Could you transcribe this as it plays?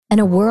In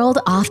a world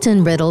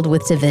often riddled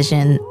with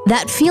division,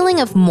 that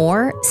feeling of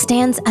more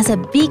stands as a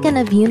beacon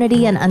of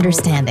unity and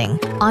understanding,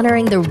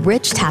 honoring the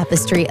rich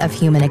tapestry of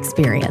human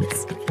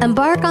experience.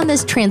 Embark on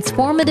this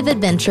transformative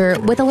adventure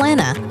with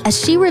Alana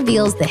as she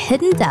reveals the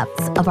hidden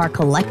depths of our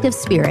collective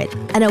spirit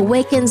and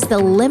awakens the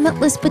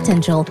limitless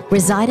potential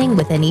residing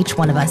within each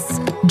one of us.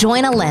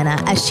 Join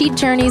Alana as she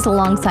journeys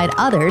alongside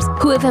others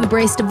who have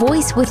embraced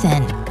voice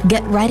within.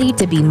 Get ready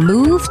to be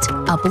moved,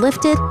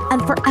 uplifted,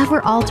 and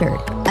forever altered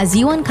as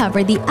you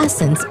uncover the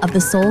essence of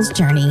the soul's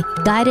journey,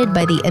 guided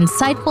by the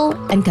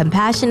insightful and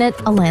compassionate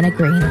Alana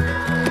Green.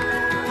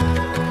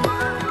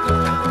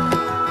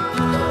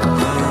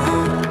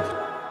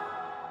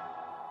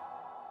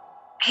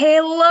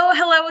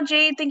 Hello,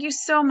 Jade. Thank you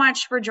so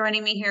much for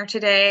joining me here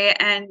today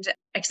and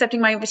accepting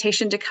my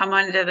invitation to come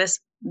onto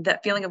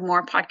that Feeling of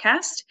More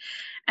podcast.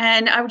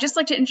 And I would just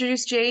like to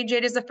introduce Jade.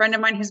 Jade is a friend of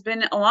mine who's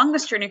been along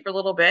this journey for a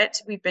little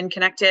bit. We've been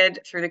connected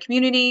through the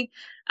community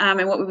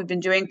and what we've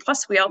been doing.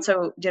 Plus, we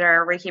also did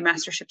our Reiki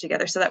mastership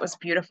together. So that was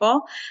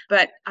beautiful.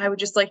 But I would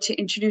just like to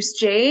introduce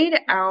Jade.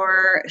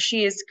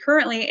 She is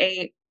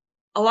currently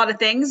a lot of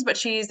things, but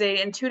she's an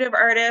intuitive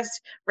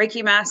artist,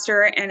 Reiki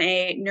master, and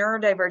a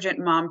neurodivergent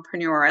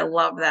mompreneur. I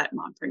love that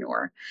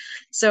mompreneur.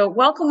 So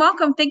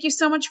welcome. Thank you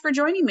so much for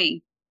joining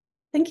me.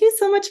 Thank you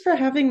so much for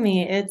having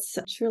me. It's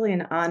truly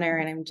an honor,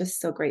 and I'm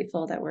just so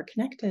grateful that we're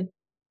connected.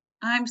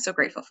 I'm so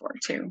grateful for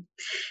it too.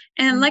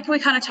 And like we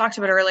kind of talked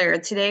about earlier,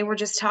 today we're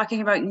just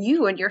talking about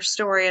you and your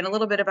story and a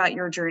little bit about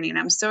your journey. And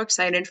I'm so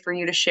excited for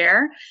you to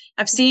share.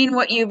 I've seen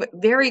what you've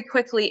very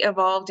quickly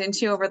evolved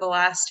into over the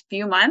last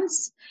few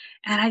months.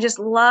 And I just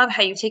love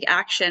how you take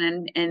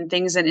action and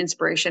things and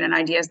inspiration and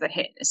ideas that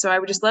hit. So I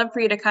would just love for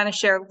you to kind of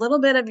share a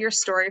little bit of your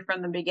story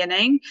from the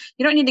beginning.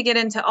 You don't need to get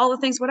into all the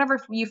things, whatever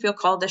you feel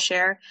called to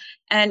share.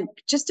 And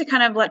just to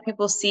kind of let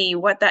people see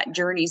what that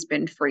journey's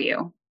been for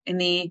you in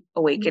the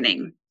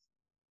awakening.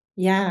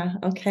 Yeah.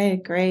 Okay,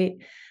 great.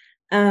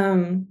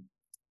 So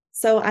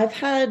I've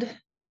had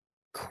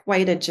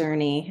quite a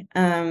journey.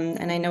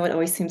 And I know it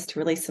always seems to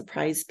really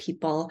surprise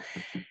people.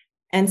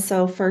 And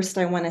so first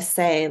I want to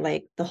say,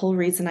 like, the whole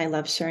reason I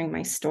love sharing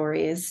my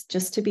story is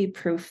just to be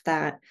proof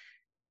that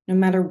no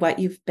matter what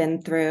you've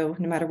been through,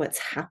 no matter what's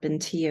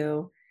happened to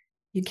you,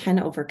 you can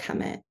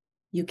overcome it.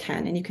 You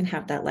can, and you can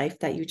have that life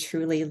that you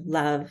truly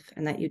love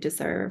and that you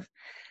deserve.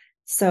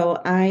 So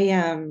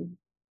I'm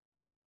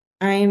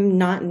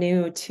not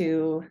new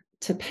to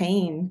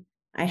pain.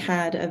 I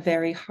had a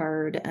very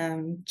hard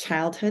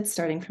childhood,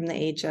 starting from the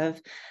age of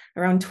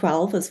around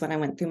 12 was when I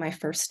went through my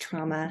first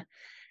trauma.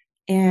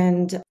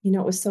 And,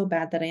 it was so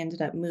bad that I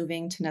ended up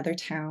moving to another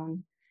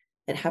town.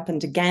 It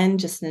happened again,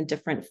 just in a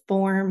different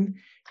form.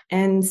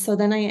 And so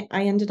then I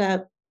ended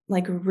up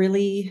like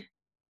really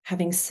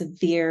having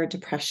severe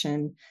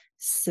depression,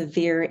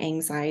 severe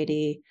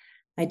anxiety.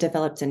 I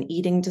developed an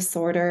eating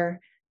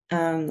disorder.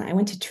 I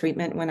went to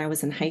treatment when I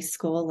was in high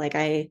school.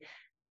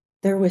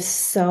 There was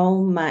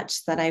so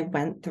much that I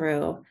went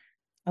through,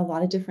 a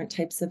lot of different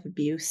types of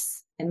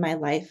abuse in my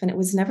life, and it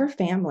was never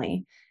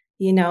family.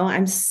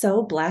 I'm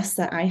so blessed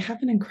that I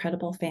have an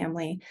incredible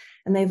family,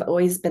 and they've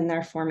always been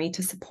there for me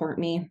to support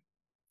me.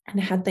 And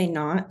had they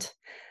not,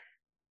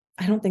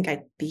 I don't think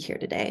I'd be here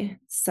today.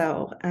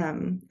 So I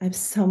have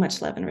so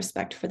much love and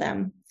respect for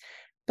them.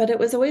 But it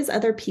was always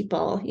other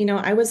people.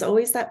 I was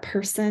always that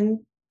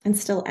person, and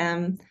still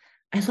am.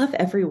 I love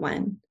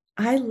everyone.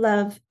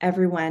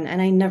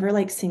 And I never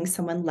like seeing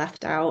someone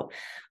left out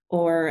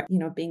or,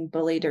 being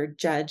bullied or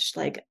judged.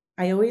 Like,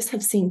 I always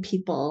have seen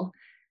people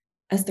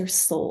as their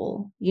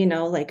soul,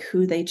 like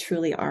who they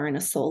truly are in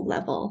a soul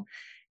level.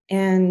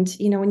 And,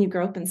 when you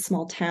grow up in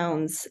small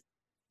towns,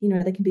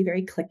 they can be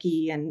very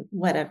cliquey and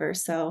whatever.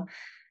 So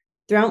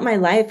throughout my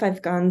life,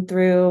 I've gone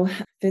through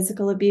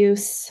physical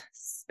abuse,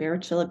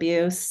 spiritual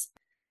abuse,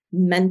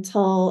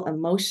 mental,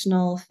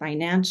 emotional,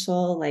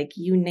 financial, like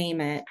you name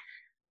it.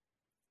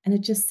 And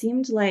it just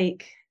seemed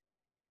like,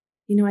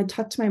 I'd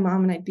talk to my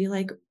mom and I'd be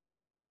like,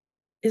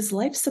 is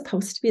life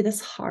supposed to be this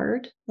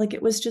hard? Like,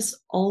 it was just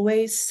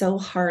always so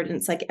hard. And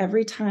it's like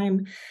every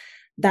time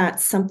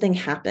that something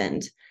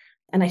happened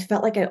and I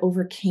felt like I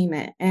overcame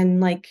it. And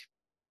like,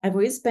 I've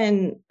always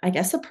been, I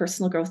guess, a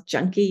personal growth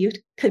junkie, you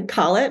could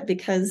call it,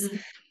 because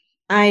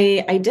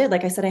I did,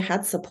 like I said, I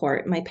had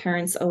support. My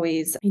parents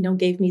always,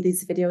 gave me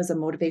these videos of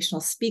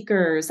motivational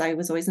speakers. I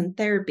was always in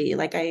therapy.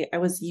 Like I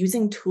was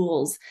using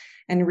tools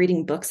and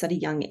reading books at a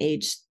young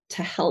age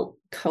to help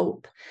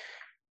cope.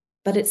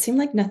 But it seemed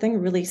like nothing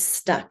really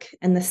stuck,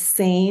 and the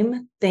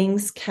same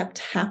things kept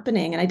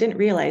happening. And I didn't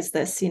realize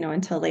this,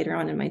 until later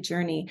on in my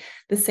journey.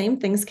 The same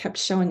things kept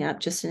showing up,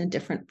 just in a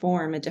different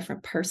form, a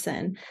different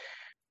person.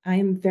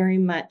 I'm very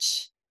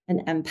much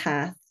an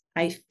empath.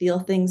 I feel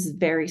things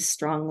very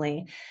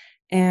strongly.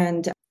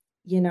 And,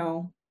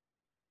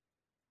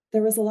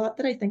 there was a lot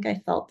that I think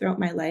I felt throughout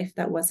my life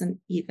that wasn't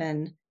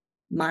even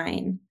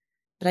mine.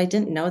 But I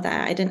didn't know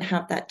that. I didn't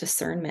have that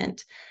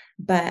discernment.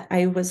 But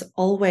I was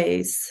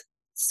always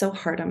so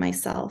hard on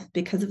myself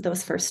because of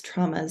those first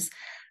traumas.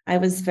 I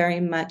was very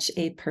much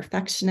a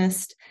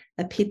perfectionist,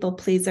 a people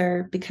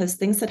pleaser, because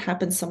things had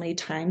happened so many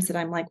times that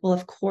I'm like, well,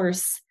 of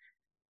course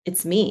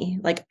it's me.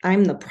 Like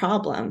I'm the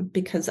problem,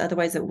 because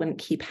otherwise it wouldn't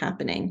keep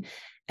happening.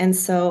 And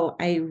so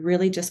I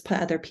really just put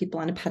other people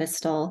on a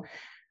pedestal.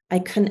 I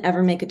couldn't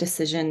ever make a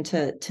decision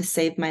to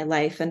save my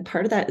life. And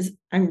part of that is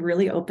I'm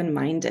really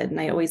open-minded,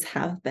 and I always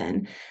have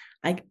been.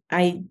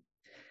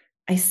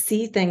 I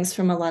see things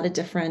from a lot of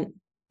different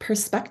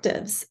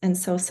perspectives. And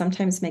so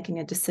sometimes making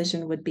a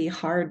decision would be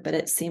hard, but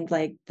it seemed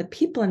like the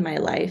people in my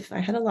life, I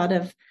had a lot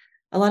of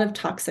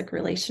toxic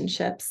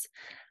relationships.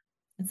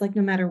 It's like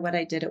no matter what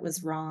I did, it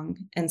was wrong.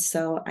 And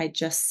so I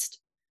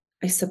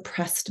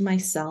suppressed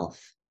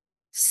myself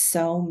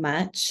so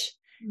much.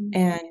 Mm.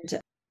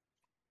 And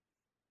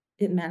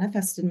it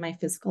manifested in my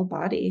physical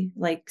body,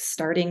 like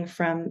starting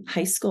from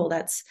high school.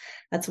 That's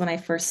when I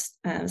first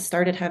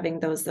started having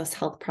those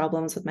health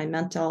problems with my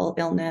mental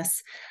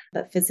illness,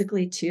 but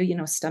physically too.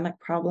 Stomach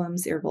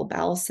problems, irritable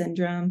bowel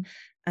syndrome.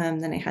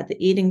 Then I had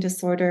the eating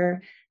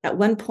disorder. At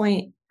one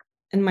point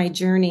in my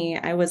journey,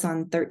 I was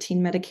on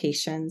 13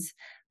 medications.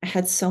 I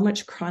had so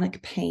much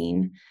chronic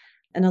pain,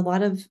 and a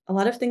lot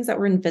of things that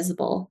were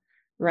invisible,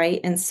 right?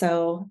 And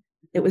so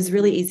it was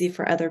really easy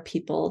for other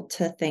people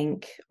to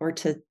think or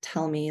to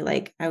tell me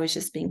like I was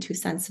just being too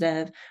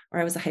sensitive,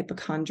 or I was a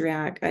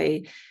hypochondriac.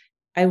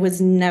 I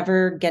was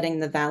never getting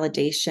the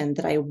validation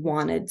that I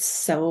wanted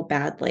so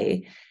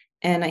badly.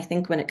 And I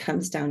think when it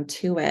comes down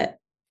to it,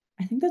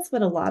 I think that's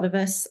what a lot of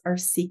us are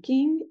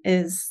seeking,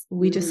 is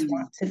we just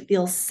want to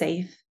feel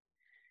safe.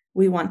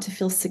 We want to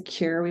feel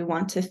secure. We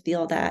want to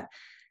feel that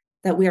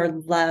we are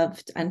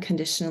loved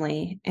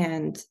unconditionally,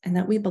 and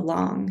that we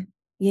belong,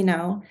 you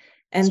know?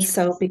 And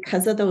so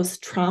because of those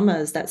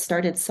traumas that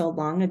started so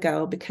long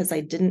ago, because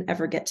I didn't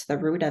ever get to the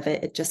root of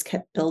it, it just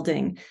kept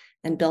building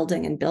and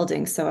building and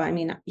building. So, I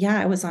mean, yeah,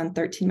 I was on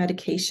 13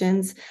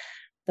 medications.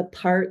 The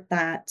part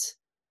that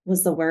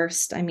was the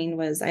worst, I mean,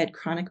 was I had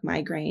chronic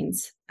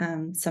migraines.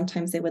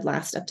 Sometimes they would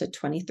last up to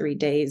 23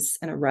 days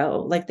in a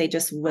row. Like they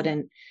just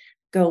wouldn't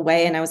go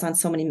away. And I was on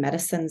so many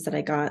medicines that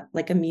I got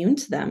like immune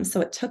to them.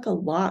 So it took a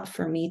lot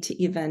for me to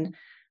even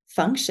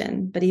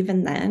function. But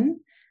even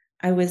then,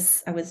 I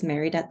was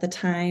married at the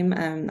time.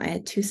 I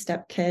had 2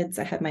 stepkids.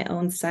 I had my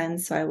own son.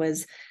 So I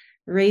was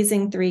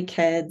raising 3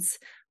 kids,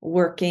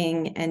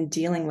 working and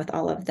dealing with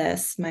all of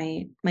this.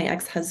 My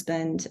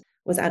ex-husband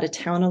was out of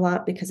town a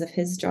lot because of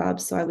his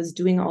job. So I was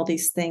doing all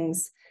these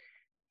things,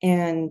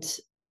 and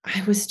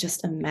I was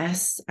just a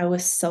mess. I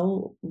was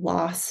so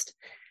lost.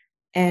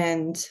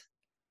 And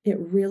it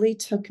really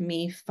took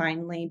me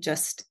finally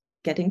just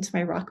getting to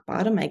my rock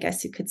bottom, I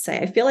guess you could say.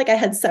 I feel like I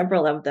had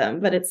several of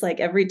them, but it's like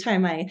every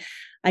time I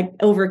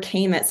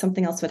overcame it,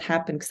 something else would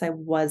happen, because I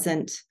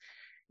wasn't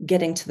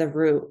getting to the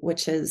root,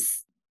 which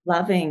is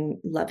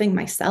loving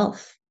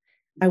myself.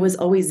 I was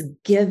always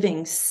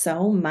giving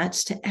so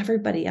much to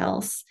everybody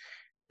else,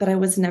 but I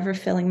was never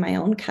filling my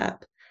own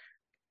cup.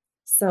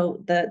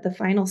 So the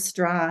final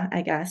straw,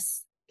 I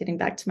guess, getting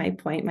back to my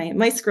point,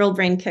 my squirrel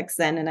brain kicks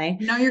in,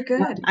 and No, you're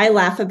good. I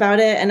laugh about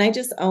it and I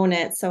just own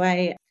it. So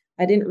I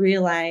didn't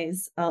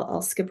realize,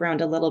 I'll skip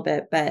around a little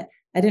bit, but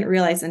I didn't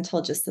realize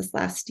until just this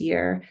last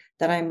year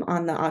that I'm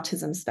on the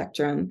autism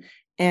spectrum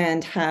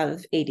and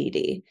have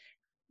ADD.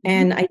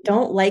 And I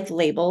don't like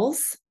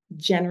labels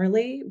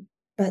generally,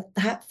 but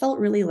that felt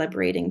really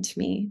liberating to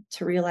me,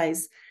 to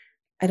realize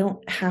I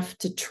don't have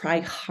to try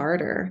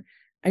harder.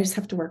 I just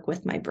have to work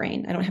with my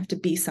brain. I don't have to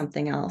be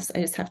something else. I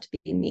just have to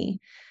be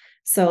me.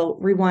 So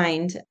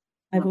rewind.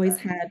 I've always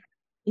had,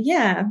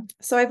 yeah.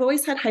 So I've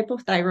always had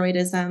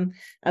hypothyroidism.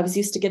 I was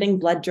used to getting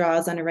blood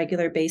draws on a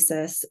regular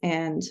basis.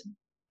 And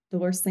the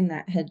worst thing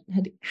that had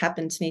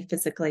happened to me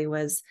physically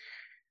was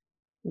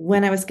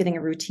when I was getting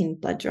a routine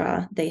blood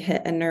draw, they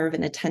hit a nerve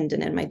and a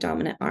tendon in my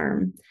dominant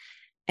arm.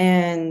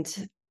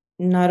 And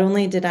not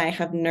only did I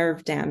have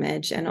nerve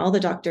damage, and all the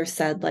doctors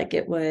said like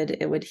it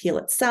would heal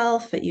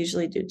itself. It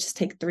usually did just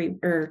take 3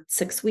 or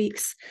 6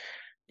 weeks.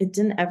 It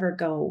didn't ever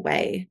go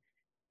away.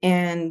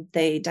 And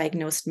they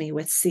diagnosed me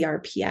with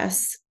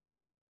CRPS.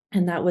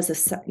 And that was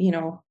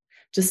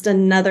just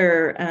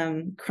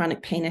another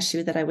chronic pain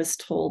issue that I was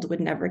told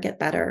would never get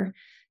better.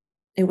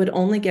 It would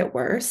only get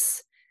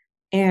worse.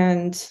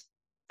 And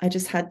I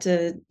just had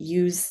to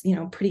use,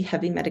 pretty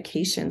heavy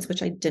medications,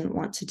 which I didn't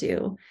want to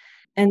do.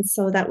 And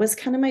so that was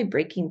kind of my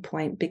breaking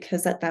point,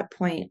 because at that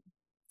point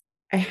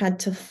I had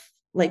to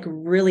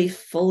really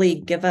fully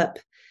give up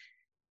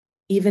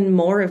even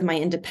more of my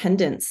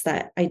independence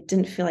that I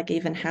didn't feel like I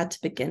even had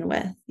to begin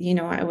with.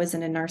 I was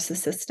in a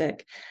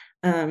narcissistic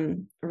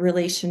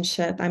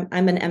relationship.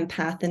 I'm an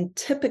empath, and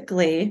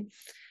typically,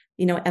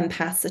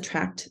 empaths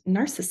attract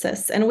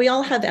narcissists, and we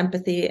all have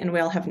empathy and we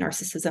all have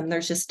narcissism.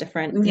 There's just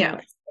different,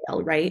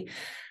 scale, right?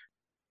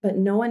 But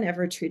no one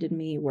ever treated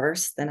me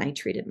worse than I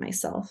treated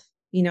myself.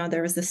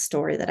 There was this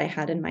story that I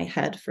had in my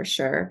head for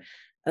sure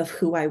of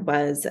who I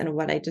was and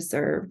what I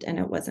deserved, and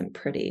it wasn't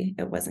pretty.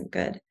 It wasn't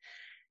good.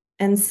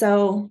 And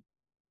so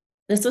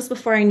This was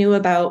before I knew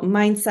about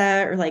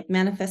mindset or like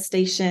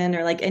manifestation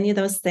or like any of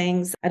those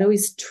things. I'd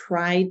always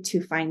tried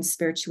to find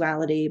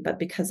spirituality, but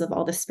because of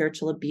all the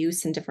spiritual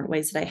abuse and different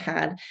ways that I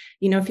had,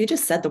 if you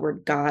just said the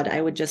word God,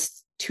 I would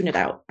just tune it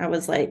out. I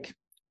was like,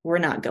 we're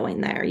not going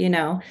there,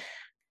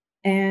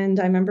 And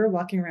I remember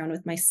walking around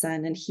with my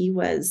son, and he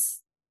was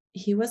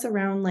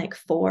around like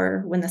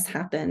 4 when this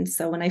happened.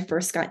 So when I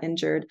first got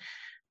injured,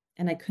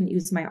 and I couldn't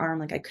use my arm,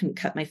 like I couldn't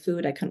cut my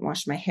food, I couldn't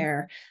wash my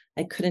hair,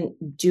 I couldn't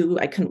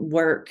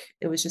work.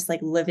 It was just like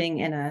living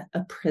in a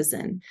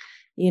prison,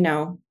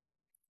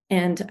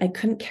 and I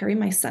couldn't carry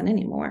my son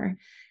anymore.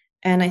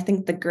 And I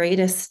think the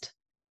greatest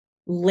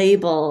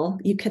label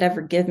you could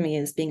ever give me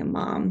is being a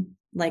mom.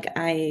 Like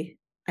I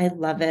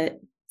love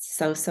it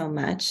so, so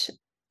much.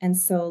 And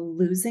so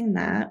losing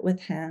that with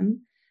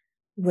him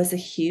was a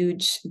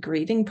huge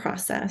grieving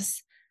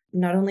process.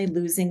 Not only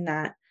losing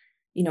that,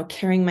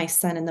 carrying my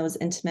son in those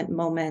intimate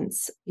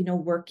moments,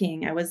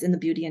 working. I was in the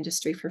beauty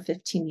industry for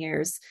 15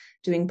 years,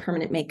 doing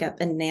permanent makeup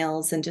and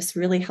nails, and just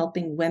really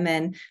helping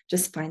women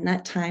just find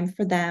that time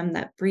for them,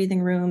 that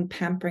breathing room,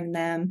 pampering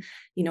them,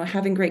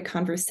 having great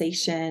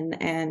conversation.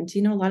 And,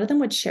 a lot of them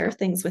would share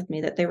things with me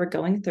that they were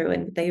going through,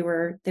 and they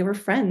were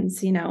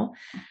friends,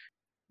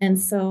 And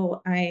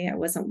so I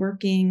wasn't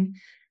working.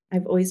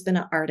 I've always been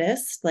an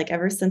artist, like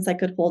ever since I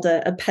could hold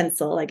a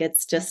pencil, like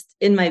it's just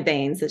in my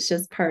veins. It's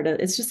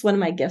just one of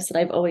my gifts that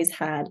I've always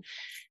had.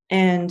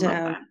 And,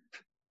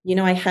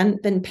 I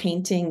hadn't been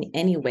painting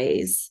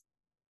anyways,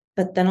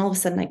 but then all of a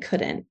sudden I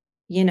couldn't,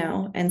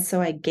 and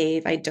so I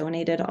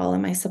donated all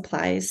of my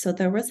supplies. So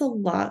there was a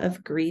lot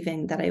of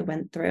grieving that I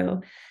went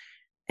through.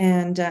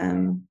 And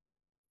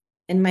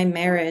in my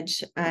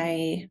marriage,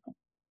 I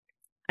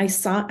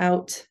sought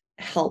out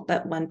help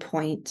at one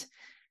point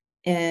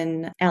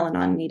in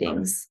Al-Anon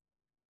meetings.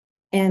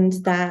 And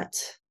that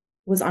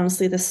was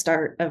honestly the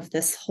start of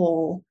this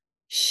whole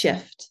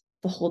shift.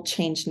 The whole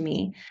change in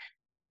me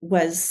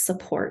was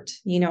support.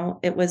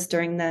 It was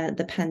during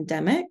the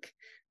pandemic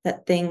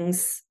that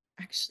things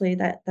actually,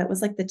 that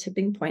was like the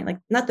tipping point, like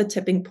not the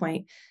tipping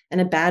point in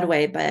a bad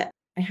way, but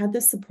I had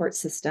this support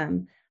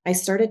system. I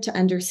started to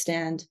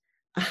understand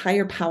a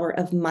higher power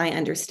of my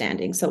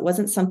understanding. So it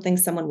wasn't something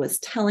someone was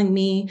telling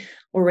me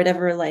or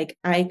whatever. Like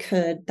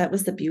that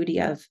was the beauty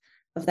of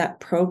that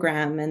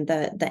program, and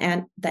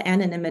the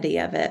anonymity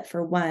of it,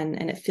 for one,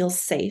 and it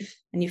feels safe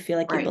and you feel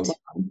like you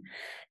belong,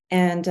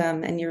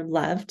 and you're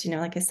loved.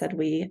 Like I said,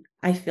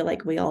 I feel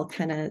like we all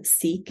kind of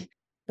seek,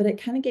 but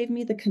it kind of gave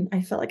me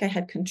I felt like I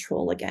had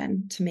control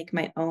again to make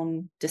my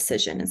own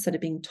decision instead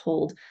of being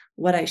told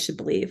what I should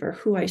believe or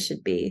who I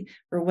should be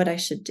or what I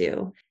should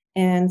do.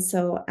 And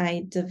so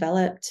I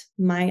developed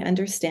my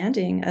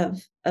understanding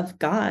of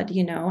God.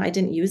 I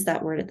didn't use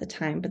that word at the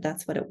time, but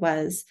that's what it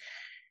was.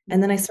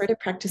 And then I started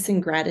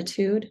practicing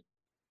gratitude,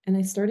 and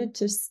I started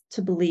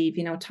to believe,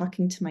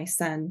 talking to my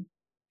son,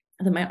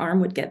 that my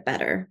arm would get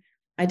better.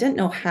 I didn't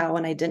know how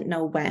and I didn't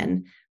know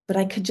when, but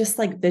I could just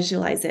like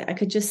visualize it. I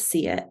could just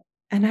see it.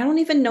 And I don't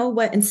even know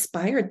what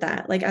inspired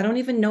that. Like, I don't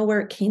even know where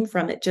it came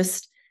from. It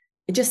just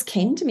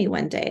came to me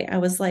one day. I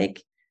was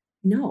like,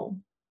 no,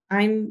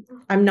 I'm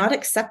not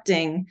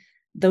accepting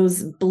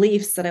those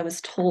beliefs that I was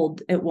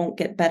told it won't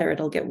get better,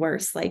 it'll get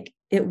worse. Like,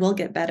 it will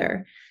get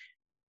better.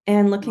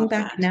 And looking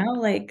back now,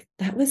 like,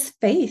 that was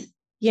faith,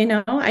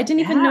 I didn't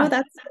even know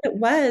that's what it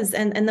was.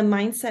 And the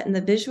mindset and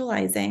the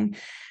visualizing.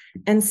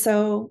 And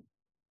so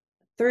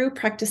through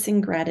practicing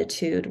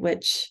gratitude,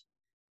 which,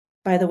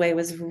 by the way,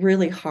 was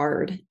really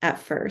hard at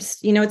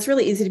first, it's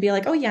really easy to be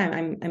like, oh yeah,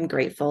 I'm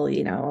grateful,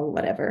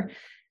 whatever.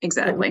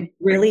 Exactly. But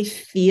really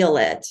feel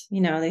it.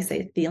 They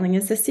say feeling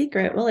is the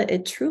secret. Well,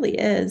 it truly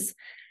is.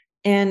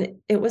 And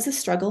it was a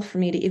struggle for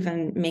me to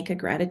even make a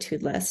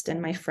gratitude list.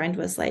 And my friend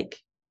was like,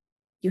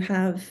 you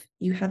have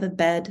a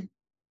bed,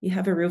 you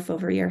have a roof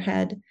over your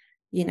head,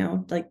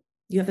 like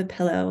you have a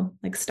pillow,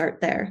 like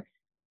start there.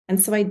 And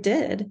so I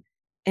did.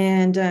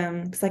 And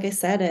because like I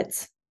said,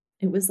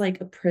 it was like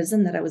a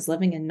prison that I was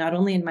living in, not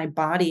only in my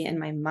body and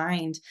my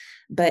mind,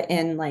 but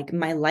in like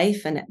my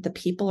life and the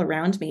people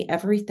around me.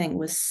 Everything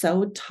was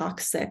so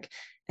toxic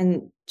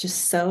and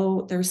just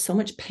there was so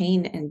much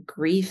pain and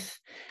grief.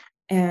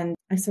 And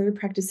I started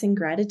practicing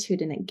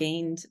gratitude, and it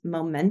gained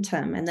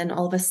momentum. And then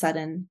all of a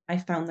sudden I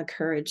found the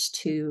courage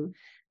to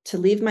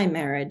leave my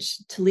marriage,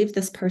 to leave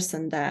this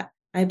person that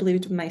I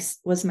believed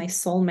was my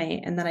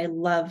soulmate and that I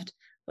loved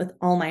with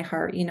all my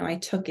heart. I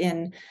took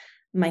in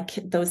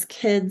those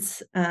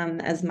kids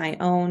as my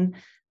own.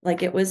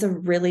 Like, it was a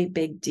really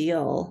big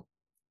deal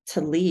to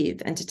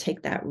leave and to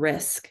take that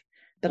risk.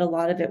 But a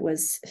lot of it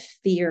was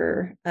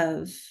fear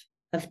of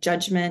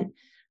judgment,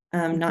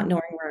 not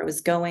knowing where I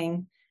was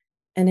going.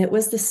 And it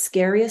was the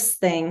scariest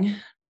thing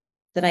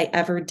that I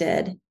ever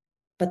did.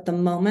 But the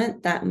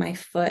moment that my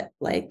foot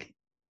like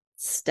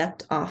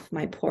stepped off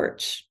my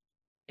porch,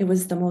 it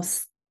was the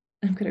most,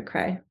 I'm going to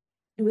cry.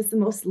 It was the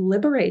most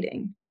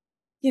liberating,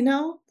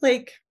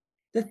 like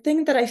the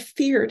thing that I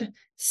feared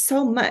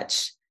so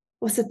much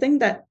was the thing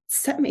that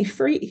set me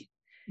free.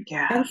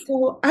 Yeah. And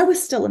so I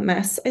was still a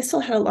mess. I still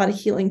had a lot of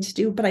healing to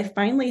do, but I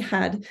finally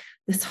had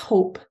this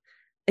hope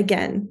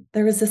again.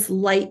 There was this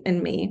light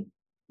in me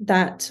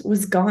that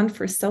was gone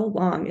for so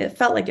long. It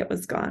felt like it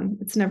was gone.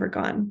 It's never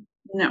gone.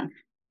 No.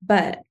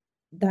 But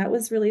that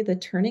was really the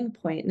turning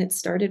point. And it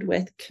started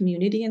with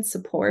community and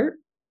support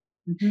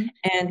Mm-hmm.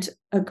 and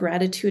a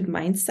gratitude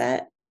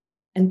mindset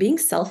and being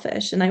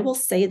selfish. And I will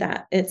say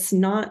that it's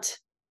not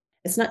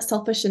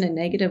selfish in a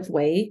negative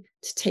way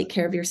to take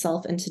care of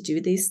yourself and to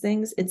do these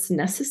things. It's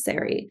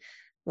necessary.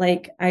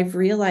 Like I've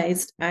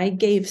realized I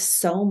gave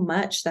so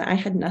much that I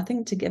had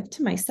nothing to give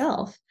to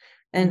myself.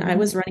 And I Mm-hmm.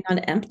 was running on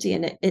empty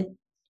and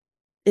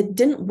it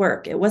didn't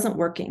work. It wasn't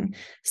working.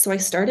 So I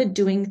started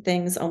doing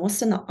things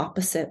almost in the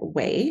opposite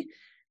way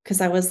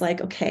because I was like,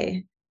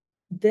 okay,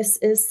 this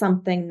is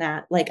something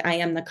that like I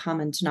am the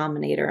common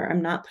denominator.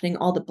 I'm not putting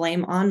all the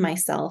blame on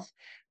myself,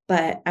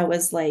 but I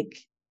was like,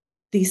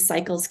 these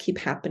cycles keep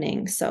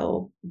happening.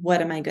 So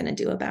what am I going to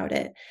do about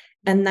it?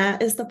 And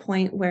that is the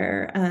point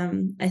where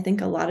I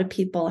think a lot of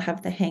people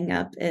have the hang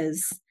up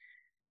is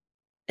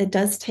it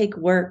does take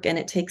work and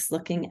it takes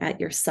looking at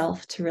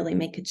yourself to really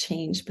make a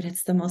change, but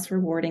it's the most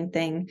rewarding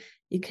thing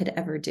you could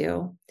ever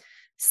do.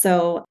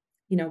 So,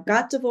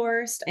 got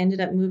divorced. I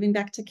ended up moving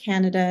back to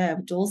Canada. I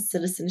have dual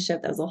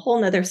citizenship. That was a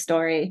whole nother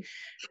story.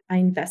 I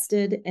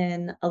invested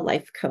in a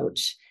life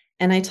coach.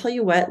 And I tell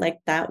you what, like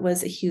that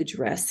was a huge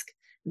risk.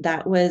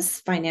 That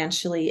was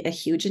financially a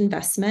huge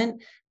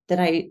investment that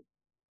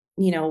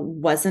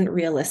wasn't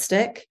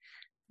realistic.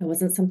 It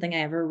wasn't something I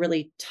ever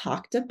really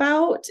talked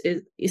about,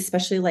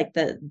 especially like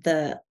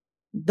the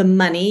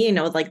money,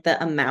 like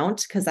the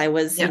amount, because I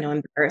was, Yeah.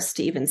 embarrassed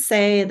to even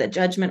say the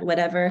judgment,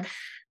 whatever.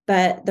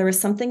 But there was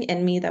something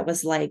in me that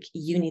was like,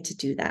 you need to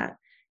do that.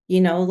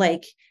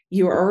 Like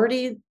you're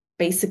already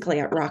basically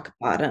at rock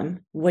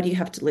bottom. What do you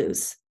have to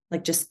lose?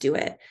 Like, just do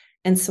it.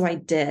 And so I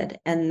did.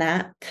 And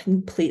that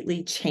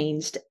completely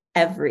changed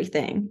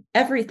everything.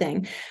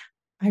 Everything.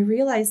 I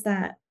realized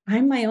that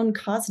I'm my own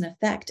cause and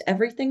effect.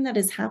 Everything that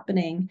is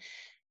happening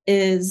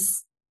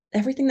is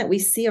everything that we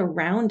see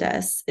around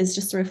us is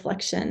just a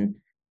reflection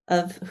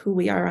of who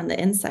we are on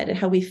the inside and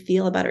how we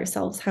feel about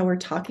ourselves, how we're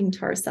talking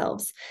to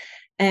ourselves.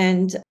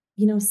 And,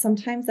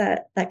 sometimes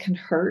that can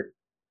hurt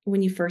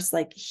when you first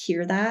like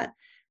hear that,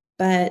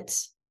 but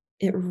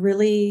it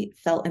really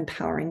felt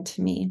empowering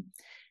to me.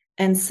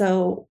 And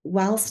so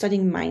while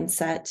studying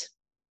mindset,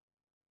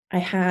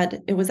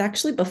 it was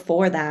actually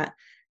before that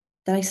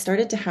I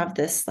started to have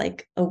this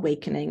like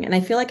awakening. And I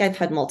feel like I've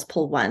had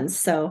multiple ones.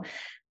 So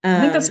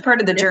I think that's part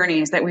of the it- journey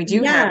is that we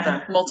do have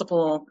yeah, the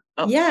multiple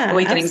yeah,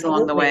 awakenings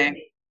along the way.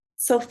 absolutely.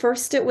 So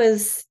first it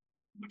was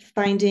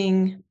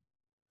finding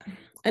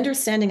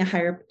understanding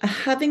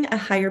having a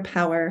higher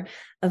power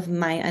of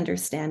my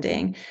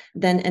understanding,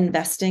 then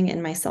investing in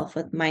myself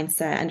with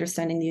mindset,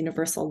 understanding the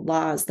universal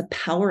laws, the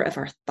power of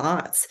our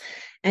thoughts.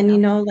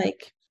 And Yeah.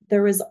 like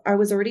I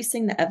was already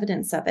seeing the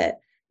evidence of it.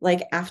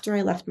 Like after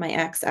I left my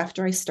ex,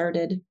 after I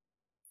started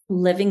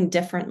living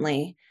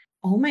differently,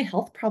 all my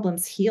health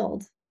problems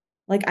healed.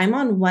 Like I'm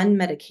on one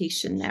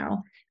medication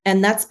now,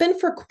 and that's been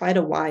for quite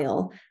a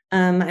while.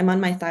 I'm on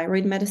my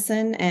thyroid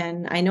medicine,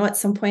 and I know at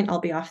some point I'll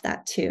be off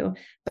that too.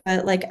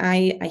 But like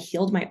I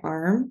healed my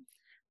arm.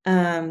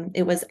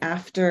 It was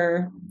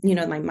after,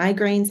 my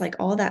migraines, like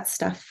all that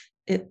stuff,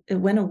 it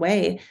went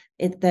away.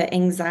 The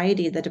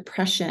anxiety, the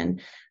depression,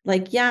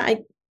 like, yeah,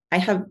 I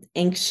have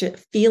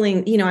anxious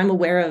feeling, I'm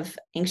aware of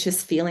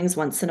anxious feelings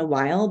once in a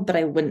while, but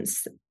I wouldn't,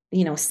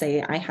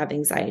 say I have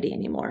anxiety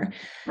anymore.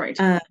 Right.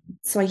 Um,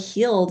 so I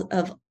healed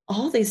of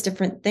all these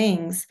different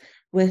things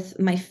with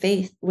my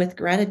faith, with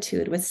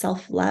gratitude, with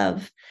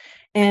self-love.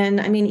 And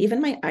I mean, even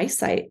my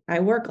eyesight, I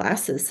wore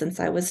glasses since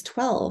I was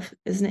 12.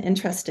 Isn't it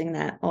interesting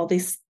that all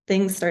these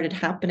things started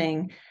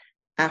happening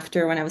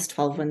after when I was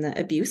 12, when the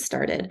abuse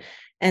started?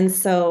 And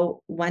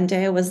so one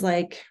day I was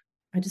like,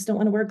 I just don't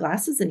want to wear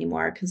glasses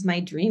anymore because my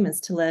dream is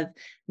to live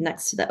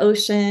next to the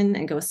ocean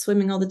and go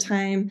swimming all the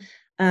time.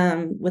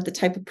 With the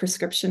type of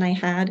prescription I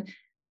had,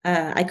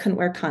 I couldn't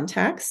wear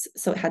contacts,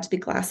 so it had to be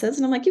glasses.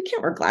 And I'm like, you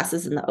can't wear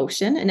glasses in the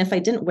ocean. And if I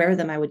didn't wear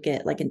them, I would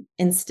get like an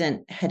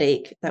instant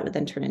headache that would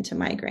then turn into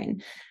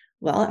migraine.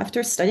 Well,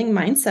 after studying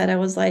mindset, I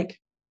was like,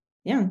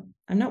 yeah,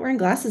 I'm not wearing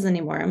glasses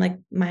anymore. I'm like,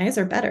 my eyes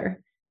are better.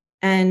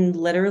 And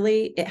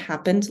literally, it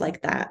happened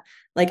like that.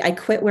 Like, I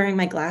quit wearing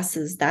my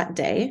glasses that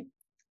day.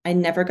 I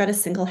never got a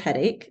single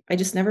headache. I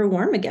just never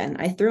wore them again.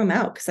 I threw them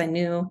out because I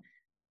knew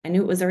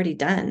it was already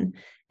done.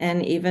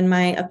 And even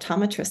my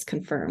optometrist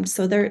confirmed.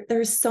 So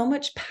there's so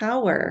much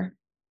power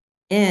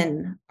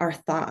in our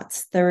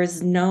thoughts. There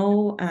is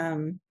no,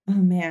 oh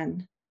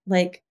man,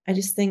 like I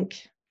just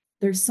think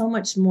there's so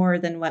much more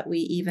than what we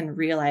even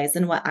realize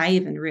and what I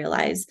even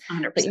realize.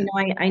 But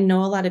 100%. I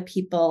know a lot of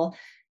people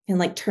can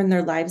like turn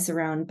their lives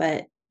around,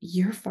 but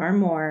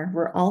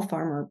we're all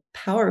far more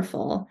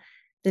powerful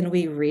than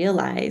we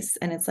realize.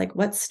 And it's like,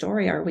 what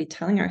story are we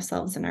telling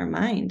ourselves in our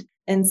mind?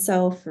 And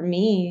so for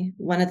me,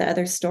 one of the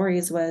other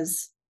stories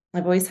was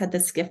I've always had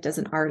this gift as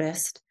an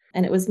artist.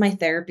 And it was my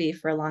therapy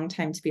for a long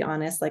time, to be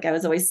honest. Like I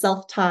was always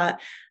self-taught.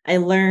 I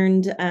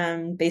learned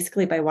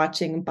basically by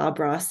watching Bob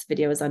Ross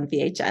videos on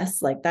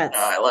VHS. Like that's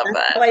I love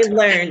that. how I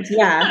learned.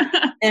 Yeah.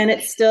 And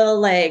it's still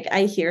like,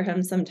 I hear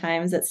him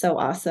sometimes. It's so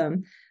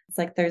awesome. It's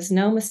like, there's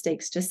no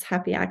mistakes, just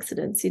happy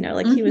accidents,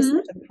 like he was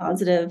such a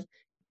positive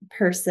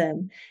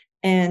person.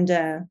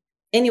 And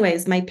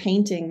anyways, my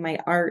painting, my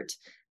art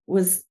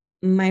was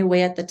my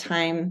way at the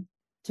time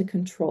to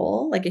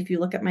control. Like if you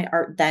look at my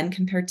art then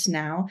compared to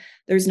now,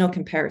 there's no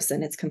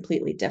comparison. It's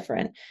completely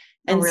different.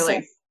 Oh, And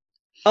really?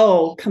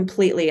 Oh,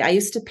 completely. I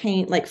used to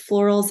paint like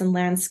florals and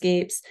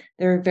landscapes.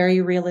 They're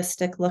very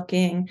realistic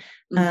looking,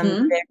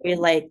 very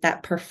like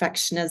that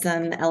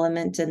perfectionism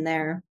element in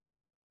there.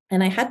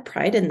 And I had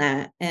pride in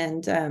that.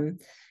 And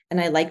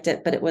I liked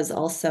it, but it was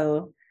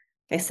also,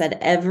 like I said,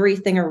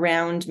 everything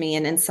around me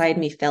and inside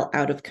me felt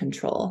out of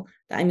control.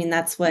 I mean,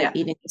 that's what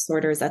eating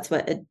disorders, that's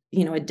what,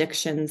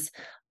 addictions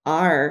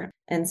are.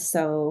 And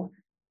so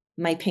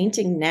my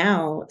painting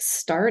now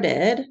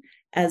started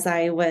as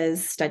I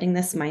was studying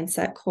this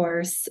mindset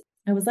course.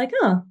 I was like,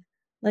 oh,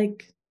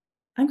 like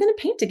I'm going to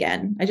paint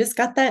again. I just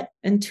got that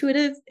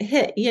intuitive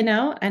hit,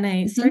 and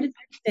I started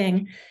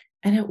painting,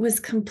 and it was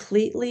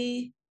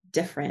completely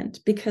different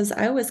because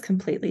I was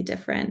completely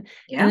different.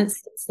 Yeah. And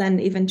it's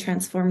then even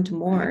transformed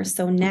more.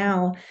 So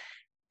now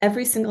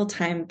every single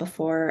time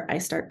before I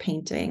start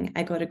painting,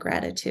 I go to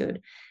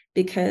gratitude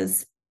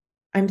because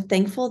I'm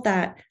thankful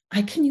that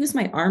I can use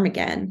my arm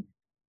again,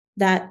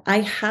 that I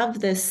have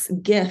this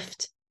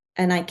gift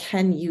and I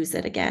can use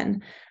it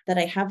again, that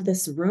I have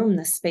this room,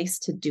 this space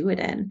to do it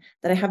in,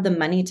 that I have the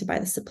money to buy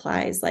the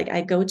supplies. Like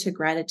I go to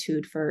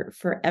gratitude for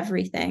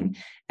everything,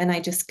 and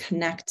I just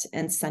connect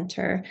and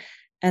center.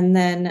 And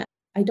then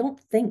I don't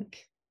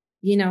think,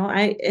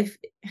 if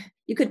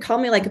you could call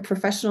me like a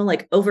professional,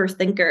 like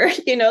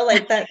overthinker,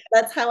 like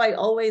that's how I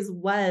always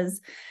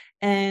was.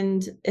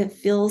 And it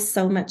feels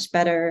so much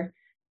better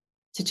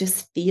to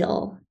just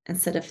feel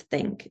instead of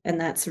think. And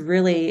that's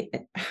really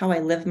how I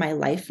live my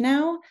life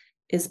now,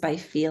 is by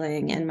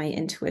feeling and my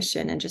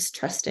intuition and just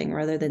trusting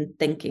rather than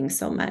thinking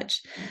so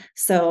much.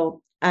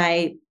 So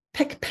I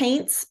pick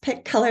paints,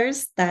 pick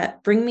colors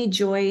that bring me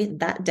joy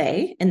that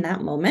day in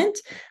that moment.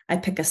 I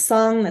pick a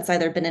song that's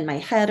either been in my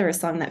head or a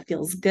song that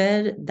feels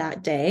good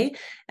that day,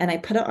 and I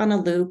put it on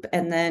a loop,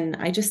 and then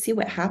I just see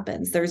what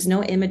happens. There's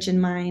no image in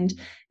mind.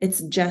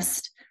 It's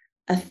just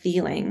a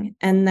feeling.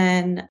 And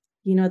then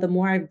the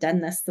more I've done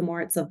this, the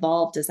more it's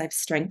evolved as I've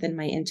strengthened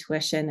my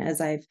intuition, as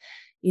I've,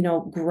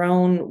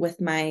 grown with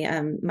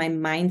my my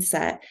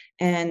mindset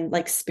and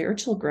like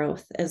spiritual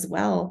growth as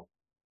well.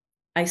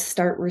 I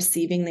start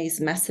receiving these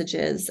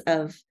messages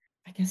of,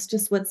 I guess,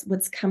 just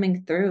what's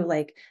coming through.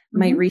 Like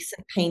my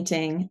recent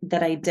painting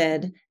that I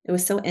did, it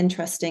was so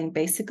interesting.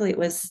 Basically, it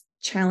was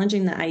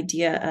challenging the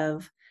idea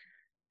of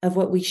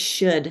what we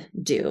should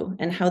do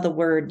and how the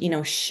word,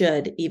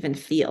 should even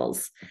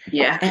feels.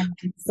 Yeah.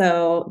 And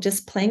so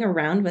just playing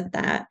around with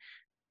that.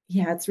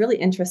 Yeah, it's really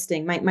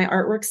interesting. My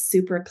artwork's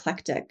super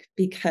eclectic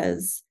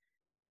because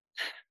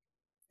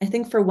I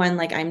think for one,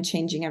 like I'm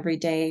changing every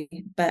day,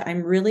 but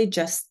I'm really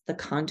just the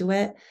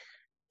conduit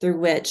through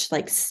which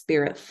like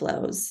spirit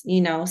flows,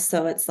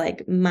 So it's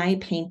like my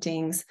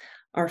paintings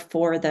are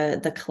for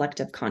the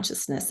collective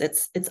consciousness.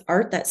 It's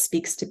art that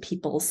speaks to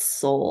people's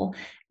soul.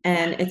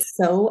 And it's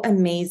so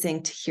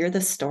amazing to hear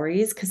the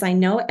stories, because I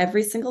know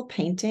every single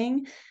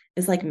painting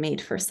is like made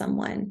for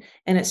someone,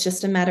 and it's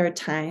just a matter of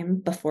time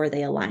before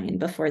they align,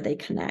 before they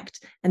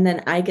connect. And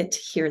then I get to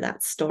hear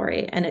that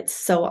story, and it's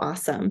so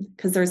awesome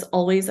because there's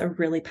always a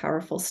really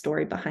powerful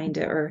story behind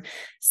it or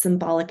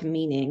symbolic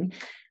meaning.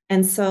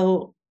 And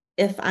so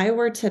if I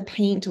were to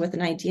paint with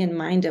an idea in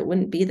mind, it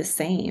wouldn't be the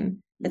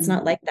same. It's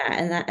not like that.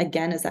 And that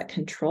again is that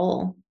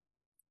control.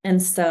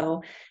 And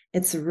so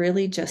it's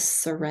really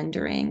just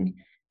surrendering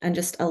and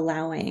just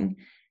allowing,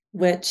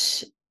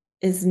 which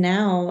is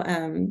now,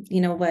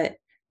 what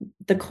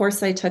the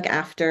course I took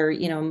after,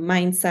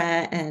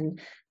 mindset and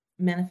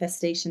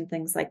manifestation,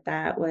 things like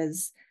that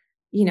was,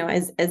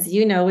 as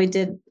we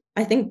did,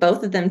 I think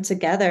both of them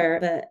together,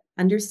 but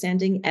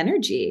understanding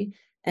energy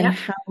and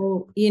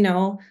how,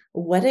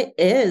 what it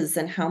is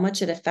and how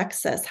much it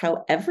affects us,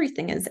 how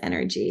everything is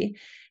energy.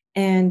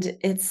 And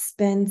it's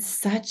been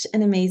such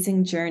an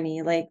amazing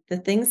journey. Like the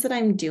things that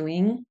I'm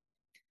doing,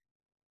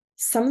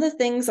 some of the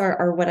things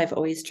are what I've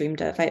always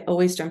dreamed of. I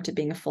always dreamt of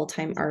being a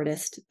full-time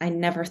artist. I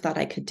never thought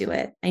I could do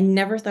it. I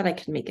never thought I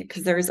could make it,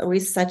 because there's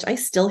always I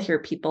still hear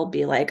people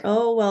be like,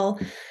 oh, well,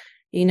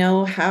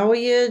 how are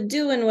you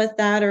doing with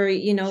that? Or,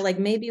 like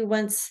maybe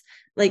once,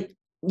 like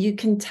you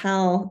can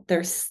tell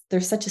there's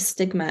such a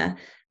stigma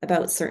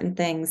about certain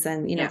things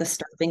and, the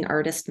starving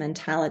artist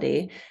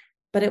mentality.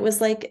 But it was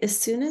like, as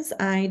soon as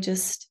I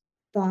just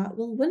thought,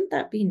 well, wouldn't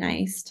that be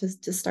nice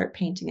to start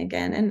painting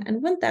again?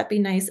 And wouldn't that be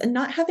nice? And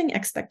not having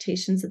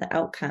expectations of the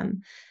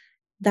outcome,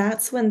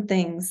 that's when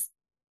things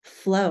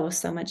flow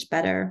so much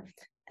better.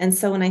 And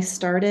so when I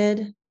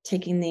started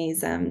taking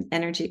these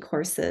energy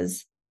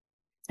courses,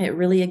 it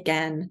really,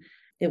 again,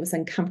 It was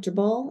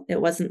uncomfortable.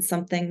 It wasn't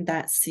something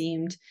that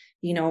seemed,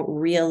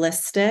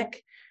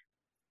 realistic.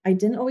 I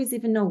didn't always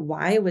even know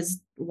why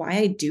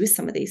I do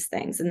some of these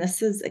things. And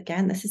this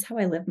is how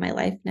I live my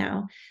life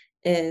now,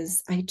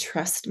 is I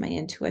trust my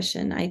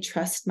intuition. I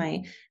trust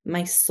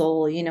my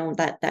soul,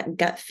 that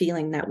gut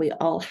feeling that we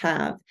all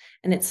have.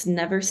 And it's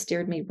never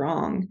steered me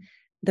wrong.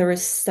 There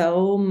was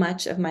so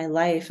much of my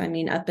life, I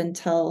mean, up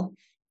until,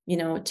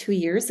 2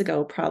 years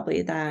ago,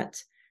 probably,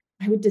 that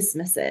I would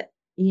dismiss it,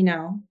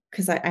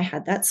 because I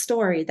had that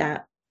story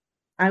that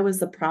I was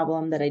the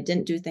problem, that I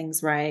didn't do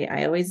things right.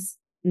 I always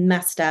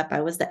messed up.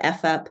 I was the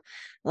F up.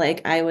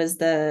 Like I was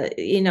the,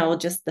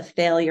 just the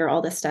failure,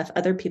 all this stuff.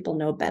 Other people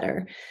know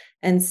better.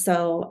 And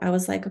so I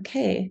was like,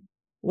 okay,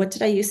 what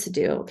did I used to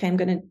do? Okay, I'm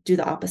going to do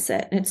the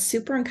opposite. And it's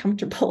super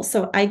uncomfortable.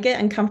 So I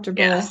get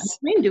uncomfortable. I Yes.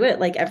 try and do it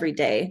like every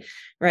day,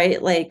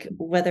 right? Like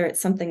whether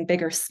it's something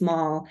big or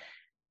small,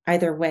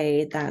 either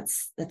way,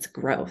 that's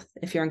growth.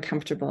 If you're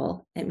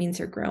uncomfortable, it means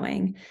you're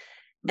growing.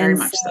 Very And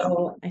much so.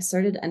 so I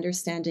started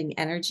understanding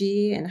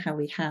energy and how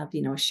we have,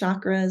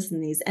 chakras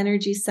and these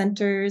energy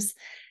centers.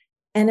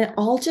 And it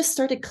all just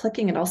started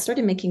clicking. It all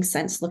started making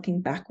sense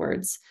looking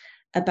backwards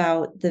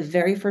about the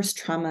very first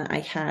trauma I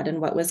had and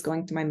what was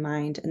going through my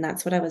mind. And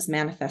that's what I was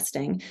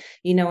manifesting.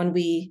 And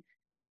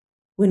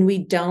when we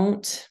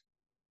don't,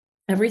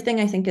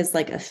 everything I think is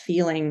like a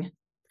feeling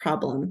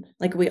problem.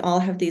 Like we all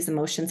have these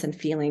emotions and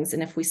feelings.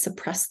 And if we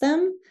suppress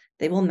them,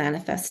 they will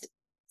manifest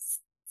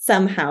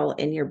somehow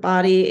in your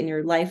body, in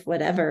your life,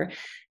 whatever.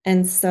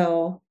 And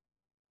so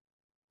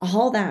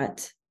all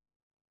that,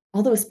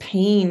 all those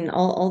pain,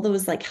 all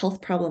those like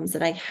health problems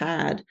that I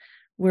had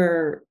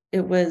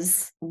it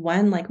was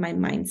one, like my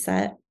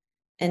mindset,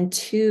 and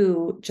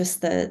two,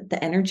 just the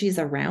energies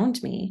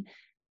around me,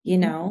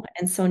 And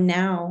so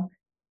now,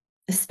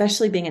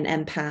 especially being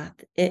an empath,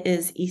 it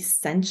is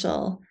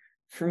essential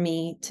for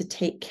me to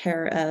take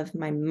care of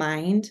my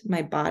mind,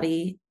 my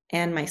body,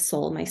 and my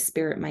soul, my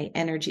spirit, my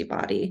energy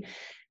body.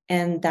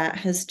 And that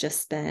has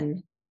just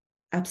been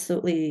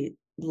absolutely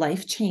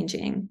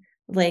life-changing.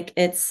 Like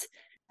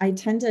I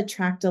tend to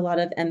attract a lot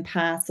of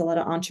empaths, a lot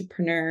of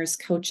entrepreneurs,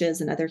 coaches,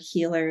 and other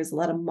healers, a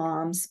lot of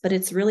moms, but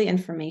it's really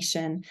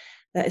information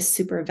that is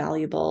super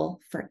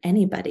valuable for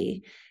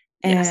anybody.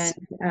 Yes.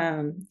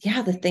 And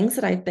the things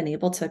that I've been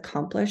able to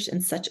accomplish in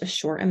such a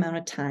short amount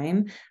of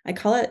time, I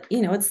call it,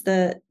 it's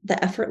the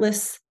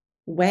effortless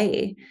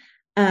way,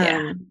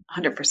 Yeah. um,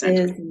 100%.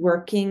 is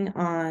working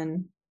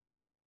on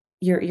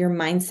your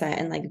mindset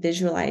and like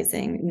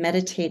visualizing,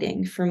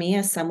 meditating. For me,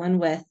 as someone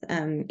with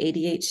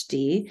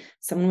ADHD,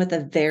 someone with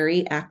a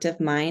very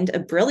active mind, a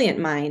brilliant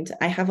mind,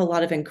 I have a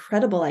lot of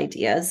incredible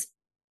ideas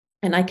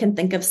and I can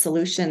think of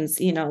solutions,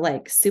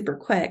 like super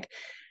quick.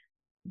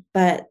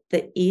 But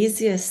the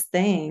easiest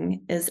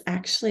thing is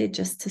actually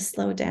just to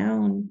slow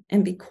down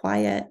and be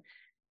quiet.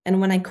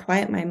 And when I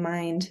quiet my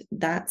mind,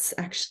 that's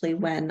actually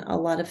when a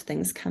lot of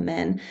things come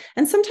in.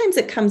 And sometimes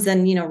it comes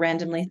in,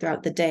 randomly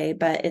throughout the day,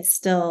 but it's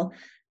still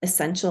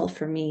essential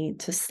for me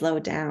to slow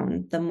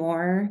down. The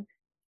more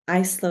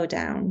I slow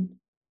down,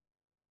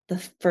 the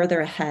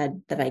further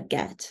ahead that I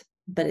get,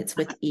 but it's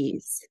with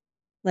ease.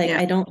 Like Yeah.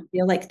 I don't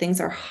feel like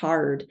things are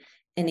hard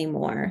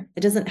anymore.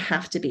 It doesn't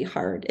have to be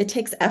hard. It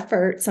takes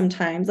effort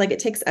sometimes. Like it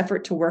takes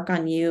effort to work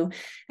on you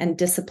and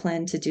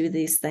discipline to do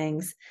these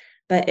things,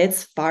 but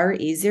it's far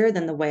easier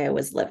than the way I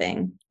was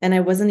living. And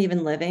I wasn't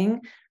even living.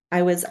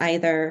 I was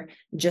either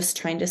just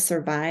trying to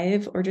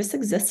survive or just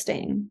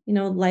existing.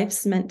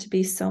 Life's meant to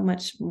be so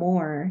much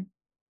more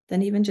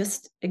than even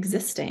just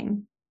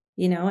existing,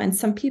 and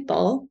some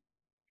people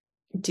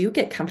do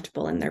get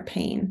comfortable in their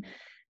pain.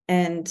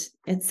 And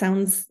it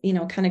sounds,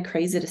 kind of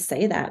crazy to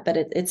say that, but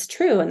it's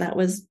true. And that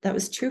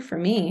was true for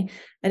me.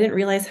 I didn't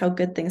realize how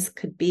good things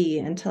could be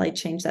until I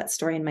changed that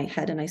story in my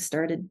head and I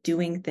started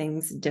doing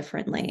things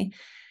differently.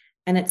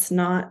 And it's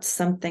not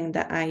something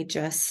that I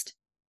just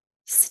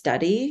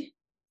study.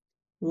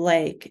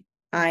 Like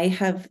I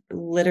have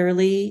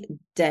literally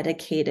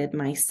dedicated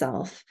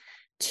myself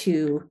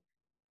to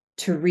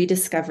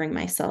rediscovering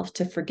myself,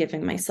 to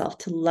forgiving myself,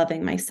 to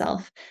loving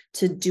myself,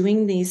 to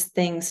doing these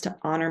things to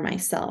honor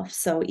myself.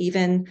 So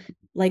even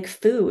like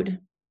food,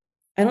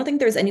 I don't think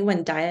there's any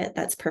one diet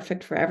that's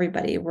perfect for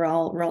everybody. We're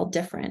all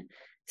different.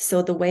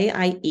 So the way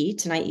I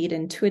eat, and I eat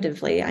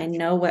intuitively, I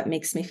know what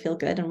makes me feel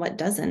good and what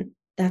doesn't.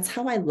 That's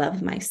how I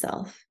love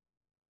myself.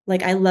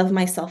 Like I love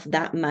myself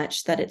that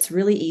much that it's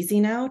really easy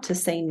now to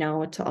say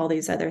no to all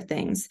these other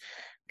things.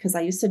 Because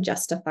I used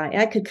to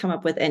I could come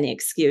up with any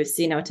excuse,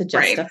 to Right.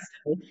 justify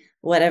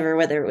whatever,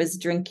 whether it was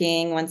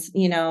drinking once,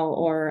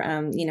 or,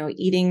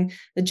 eating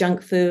the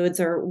junk foods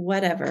or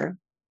whatever.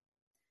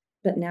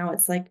 But now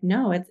it's like,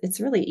 no,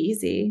 it's really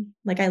easy.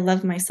 Like I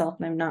love myself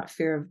and I'm not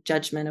fear of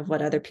judgment of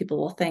what other people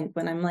will think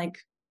when I'm like,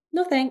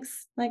 no,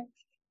 thanks. Like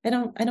I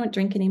don't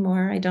drink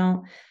anymore. I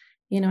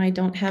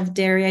don't have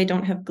dairy. I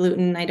don't have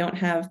gluten. I don't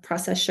have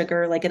processed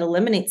sugar. Like it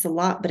eliminates a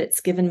lot, but it's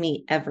given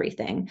me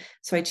everything.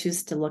 So I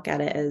choose to look at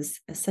it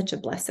as such a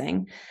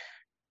blessing.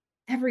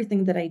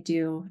 Everything that I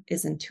do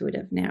is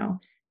intuitive now,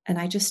 and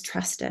I just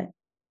trust it.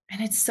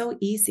 And it's so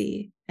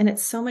easy. And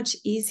it's so much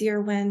easier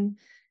when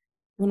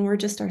we're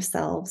just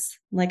ourselves.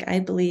 Like I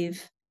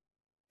believe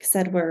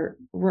said we're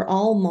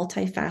all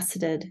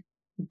multifaceted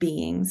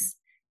beings,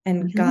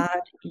 and Mhm.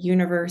 God,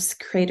 universe,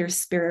 creator,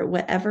 spirit,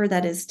 whatever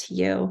that is to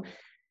you,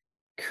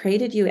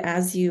 created you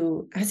as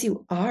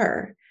you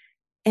are.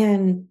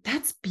 And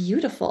that's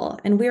beautiful.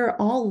 And we're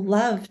all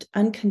loved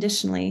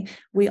unconditionally.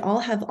 We all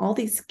have all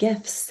these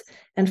gifts,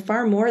 and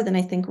far more than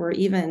I think we're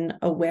even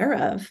aware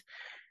of.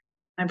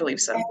 I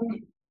believe so.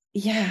 And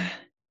yeah,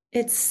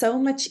 it's so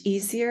much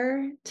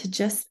easier to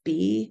just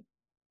be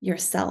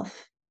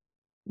yourself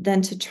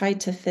than to try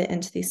to fit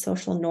into these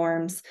social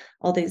norms,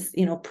 all these,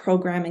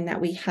 programming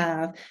that we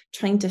have,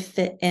 trying to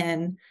fit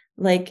in.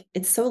 Like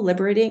it's so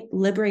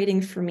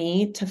liberating for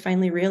me to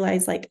finally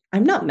realize like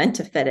I'm not meant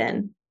to fit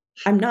in.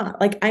 I'm not.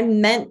 Like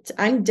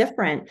I'm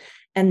different,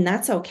 and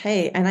that's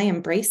okay, and I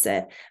embrace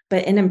it.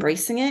 But in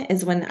embracing it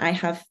is when I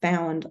have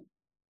found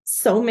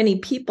so many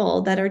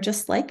people that are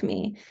just like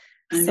me.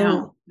 I know.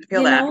 So, I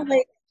feel that.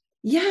 like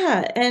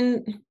yeah,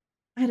 and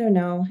I don't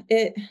know.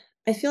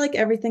 I feel like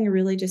everything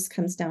really just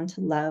comes down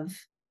to love.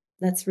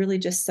 That's really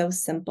just so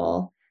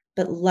simple,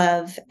 but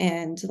love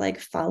and like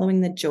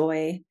following the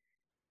joy.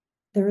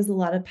 There is a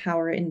lot of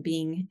power in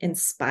being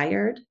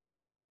inspired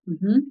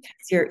Mhm.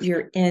 because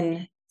you're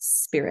in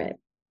spirit,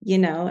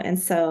 and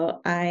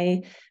so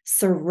I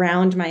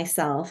surround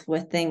myself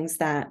with things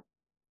that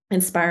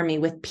inspire me,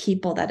 with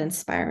people that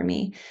inspire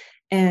me,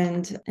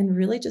 and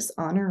really just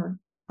honor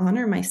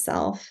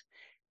myself.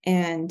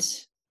 And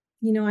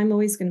I'm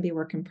always going to be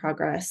work in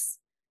progress.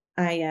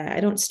 I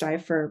don't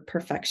strive for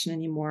perfection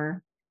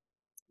anymore.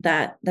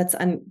 That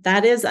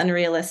is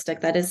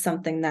unrealistic. That is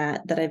something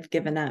that I've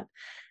given up.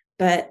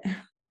 But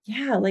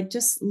yeah, like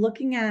just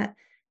looking at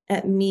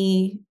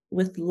me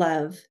with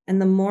love,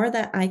 and the more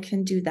that I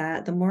can do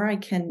that, the more I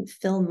can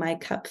fill my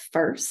cup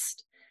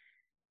first.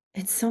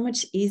 It's so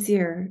much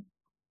easier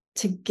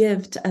to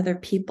give to other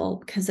people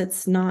because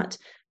it's not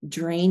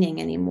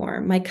draining anymore.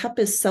 My cup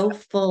is so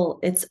full,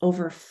 it's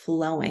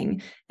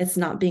overflowing. It's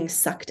not being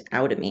sucked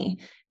out of me.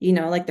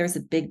 Like there's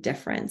a big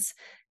difference.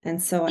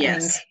 And so I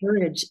Yes.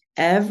 encourage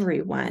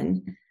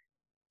everyone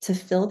to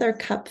fill their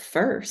cup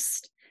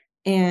first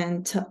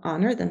and to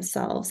honor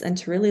themselves and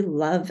to really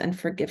love and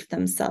forgive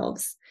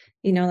themselves.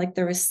 Like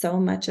there was so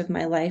much of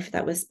my life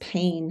that was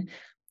pain,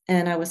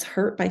 and I was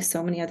hurt by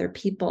so many other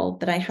people,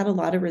 but I had a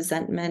lot of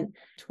resentment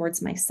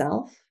towards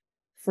myself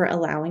for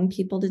allowing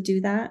people to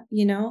do that,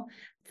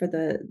 for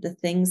the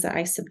things that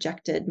I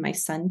subjected my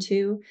son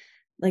to.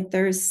 Like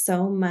there's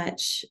so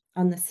much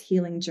on this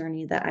healing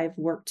journey that I've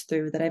worked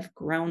through, that I've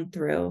grown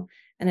through,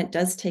 and it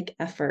does take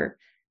effort,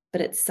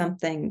 but it's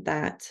something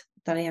that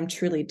I am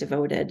truly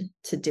devoted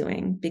to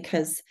doing,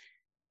 because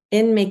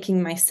in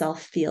making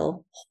myself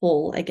feel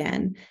whole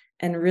again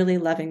and really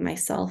loving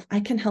myself,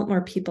 I can help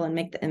more people and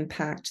make the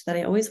impact that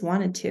I always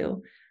wanted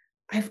to.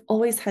 I've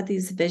always had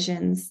these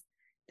visions,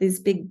 these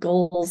big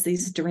goals,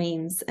 these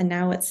dreams, and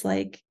now it's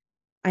like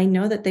I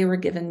know that they were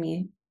given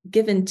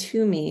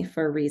to me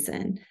for a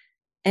reason.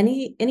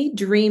 Any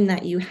dream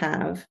that you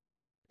have,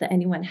 that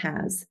anyone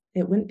has,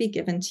 it wouldn't be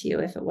given to you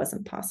if it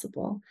wasn't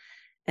possible.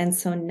 And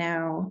so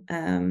now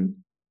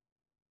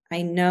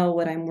I know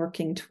what I'm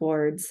working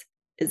towards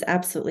is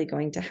absolutely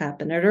going to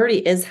happen. It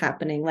already is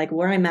happening. Like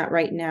where I'm at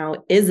right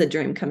now is a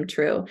dream come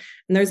true.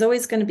 And there's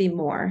always going to be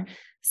more.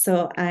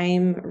 So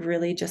I'm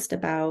really just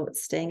about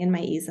staying in my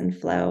ease and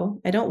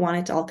flow. I don't want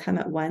it to all come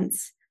at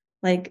once.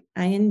 Like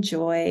I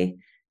enjoy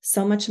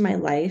so much of my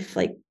life.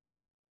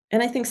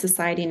 And I think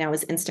society now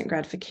is instant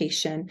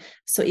gratification.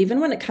 So even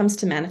when it comes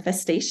to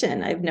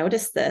manifestation, I've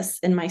noticed this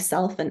in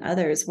myself and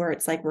others, where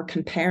it's like we're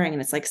comparing,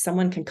 and it's like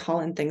someone can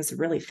call in things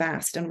really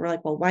fast, and we're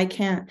like, well, why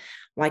can't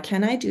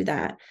I do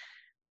that?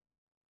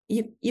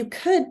 You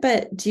could,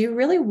 but do you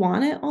really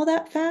want it all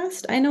that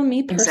fast? I know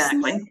me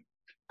personally, Exactly.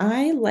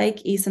 I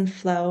like ease and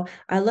flow.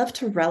 I love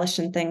to relish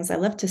in things. I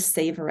love to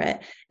savor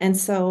it. And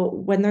so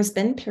when there's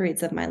been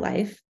periods of my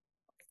life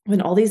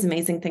when all these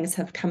amazing things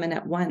have come in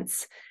at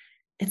once,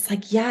 it's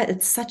like, yeah,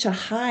 it's such a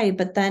high,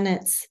 but then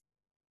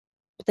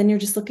you're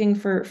just looking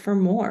for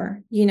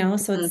more, So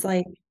Mm. it's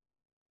like,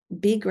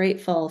 be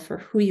grateful for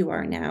who you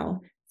are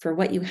now, for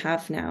what you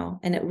have now,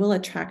 and it will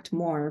attract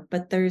more,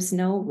 but there's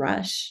no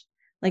rush.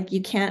 Like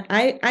you can't,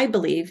 I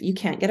believe you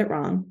can't get it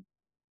wrong,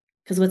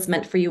 because what's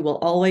meant for you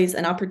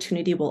an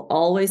opportunity will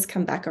always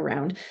come back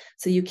around.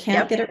 So you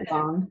can't Yep. get it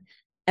wrong.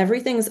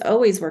 Everything's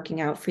always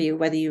working out for you,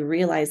 whether you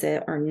realize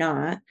it or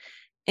not.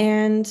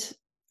 And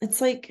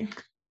it's like,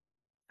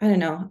 I don't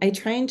know. I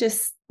try and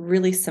just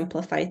really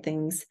simplify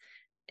things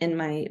in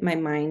my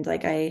mind.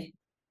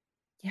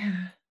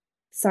 Yeah.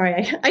 Sorry,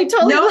 I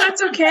totally No, lost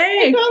that's I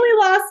okay. totally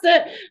lost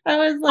it. I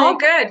was All like,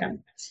 good. yeah.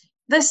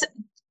 This,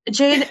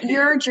 Jade,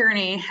 your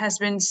journey has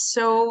been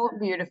so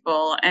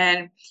beautiful.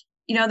 And,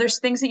 there's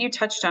things that you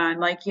touched on,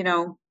 like,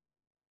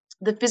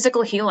 the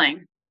physical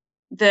healing,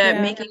 the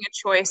Yeah. making a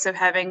choice of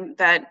having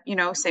that,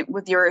 say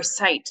with your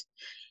sight,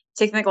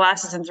 taking the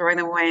glasses and throwing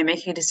them away and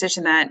making a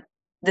decision that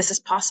this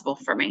is possible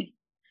for me.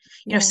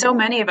 Yeah. So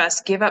many of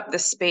us give up the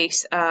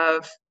space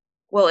of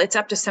well, it's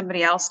up to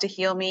somebody else to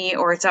heal me,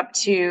 or it's up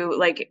to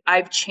like,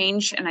 I've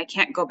changed and I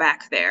can't go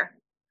back there.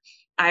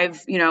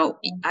 I've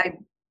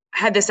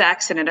had this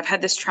accident, I've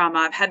had this trauma,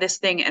 I've had this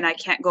thing, and I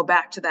can't go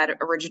back to that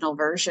original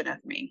version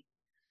of me.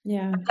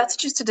 Yeah. That's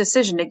just a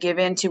decision to give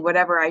in to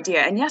whatever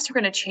idea. And yes,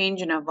 we're going to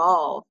change and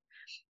evolve.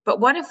 But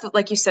what if,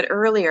 like you said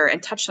earlier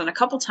and touched on a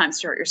couple times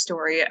throughout your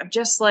story, of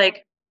just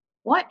like,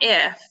 what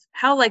if,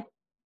 how like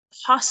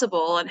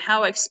possible and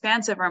how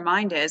expansive our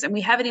mind is, and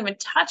we haven't even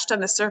touched on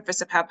the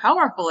surface of how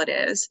powerful it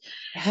is.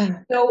 Yeah.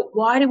 So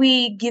why do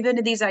we give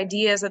into these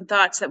ideas and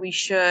thoughts that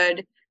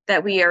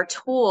we are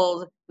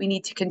told we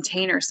need to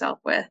contain ourselves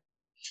with?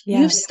 Yeah.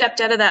 You've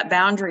stepped out of that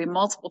boundary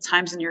multiple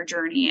times in your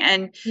journey,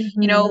 and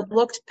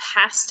looked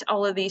past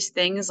all of these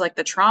things, like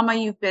the trauma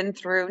you've been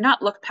through,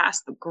 not looked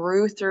past, but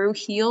grew through,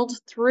 healed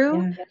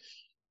through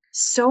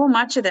so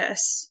much of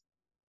this.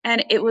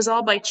 And it was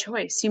all by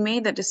choice. You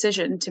made that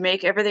decision to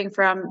make everything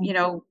from,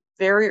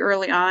 very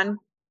early on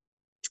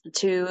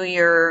to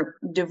your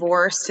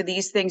divorce to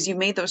these things. You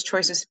made those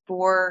choices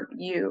for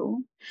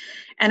you.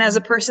 And as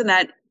a person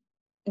that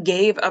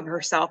gave of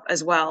herself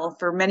as well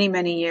for many,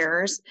 many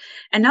years.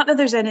 And not that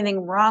there's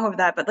anything wrong with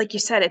that, but like you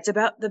said, it's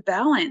about the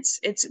balance.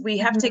 It's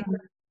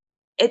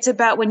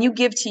about when you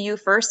give to you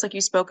first, like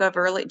you spoke of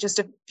early, just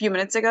a few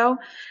minutes ago,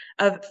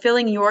 of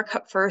filling your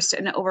cup first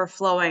and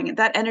overflowing.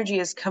 That energy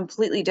is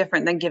completely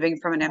different than giving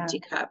from an empty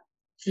cup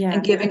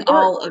and giving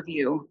all of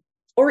you.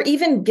 Or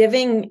even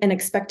giving and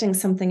expecting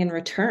something in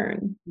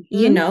return.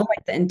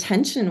 Like the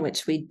intention in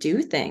which we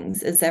do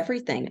things is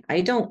everything. I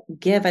don't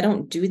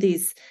do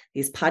these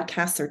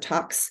podcasts or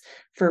talks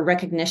for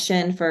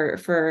recognition,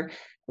 for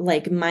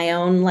like my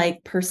own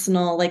like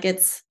personal, like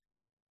it's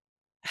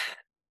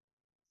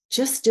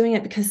just doing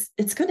it because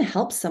it's going to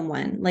help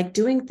someone, like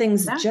doing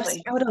things just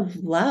out of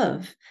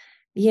love,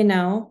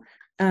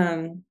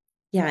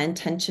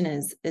 intention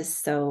is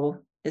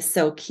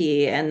so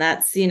key. And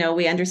that's,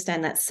 we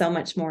understand that so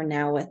much more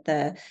now with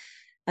the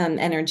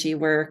energy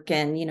work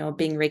and,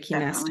 being Reiki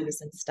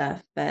masters and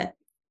stuff. But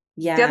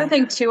yeah. The other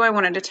thing too, I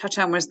wanted to touch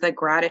on was the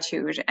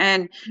gratitude.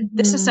 And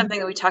this is something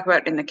that we talk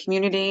about in the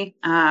community,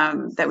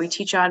 that we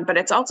teach on, but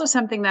it's also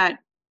something that,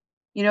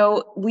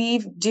 we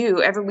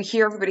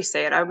hear everybody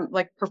say it. I'm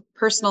like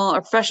personal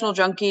or professional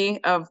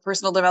junkie of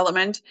personal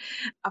development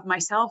of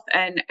myself.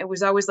 And it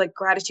was always like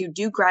gratitude,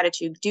 do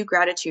gratitude, do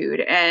gratitude.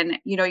 And,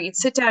 you'd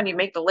sit down, you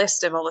make the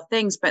list of all the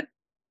things, but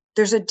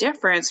there's a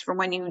difference from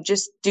when you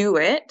just do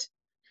it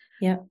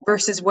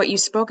versus what you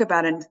spoke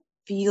about and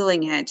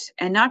feeling it,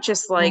 and not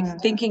just like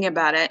thinking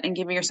about it and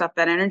giving yourself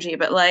that energy,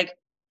 but like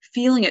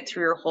feeling it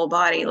through your whole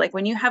body. Like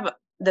when you have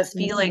the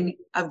feeling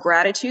of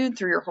gratitude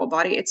through your whole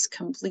body, it's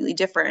completely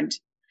different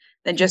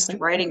than just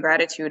writing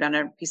gratitude on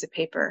a piece of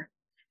paper.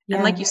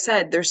 And like you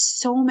said, there's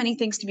so many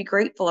things to be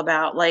grateful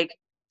about, like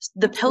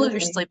the pillow you're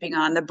sleeping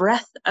on, the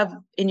breath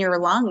in your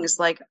lungs,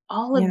 like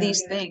all of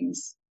these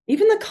things.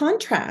 Even the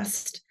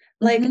contrast.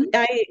 Like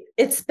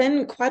it's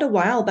been quite a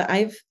while, but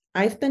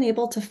I've been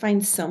able to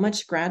find so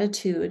much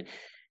gratitude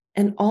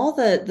and all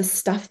the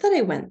stuff that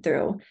I went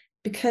through,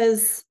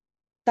 because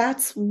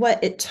that's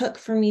what it took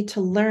for me to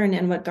learn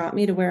and what got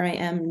me to where I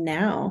am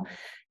now.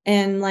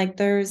 And like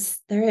there's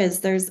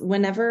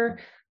whenever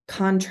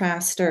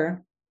contrast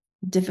or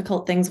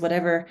difficult things,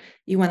 whatever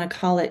you want to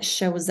call it,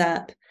 shows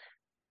up,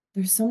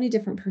 there's so many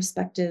different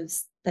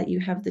perspectives that you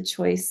have the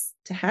choice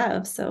to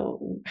have.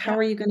 So how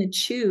are you going to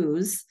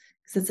choose?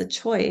 Because it's a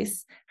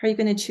choice. How are you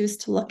going to choose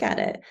to look at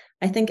it?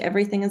 I think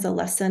everything is a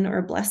lesson or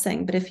a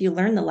blessing, but if you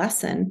learn the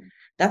lesson,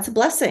 that's a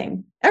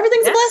blessing.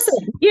 Everything's a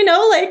blessing,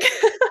 like.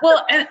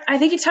 Well, and I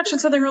think you touched on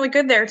something really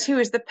good there too,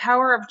 is the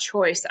power of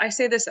choice. I've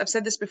said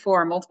this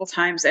before multiple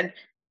times, and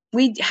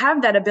we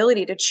have that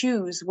ability to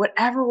choose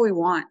whatever we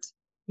want.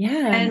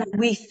 Yeah. And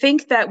we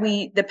think that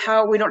we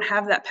don't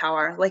have that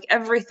power. Like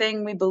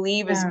everything we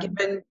believe is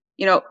given,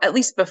 at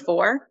least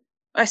before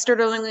I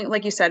started learning,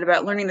 like you said,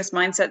 about learning this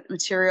mindset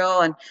material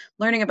and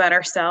learning about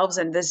ourselves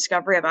and the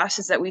discovery of us,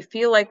 is that we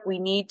feel like we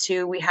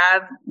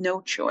have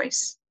no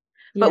choice.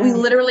 But we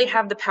literally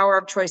have the power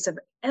of choice of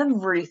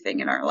everything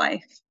in our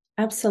life.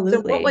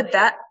 Absolutely. So what would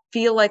that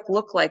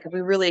look like if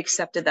we really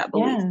accepted that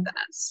belief in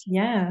us?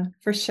 Yeah,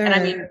 for sure. And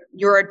I mean,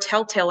 you're a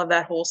telltale of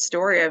that whole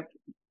story of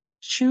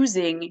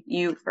choosing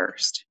you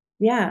first.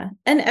 Yeah.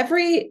 And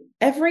every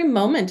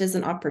moment is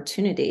an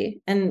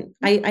opportunity. And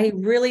I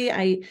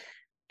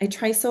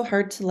try so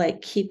hard to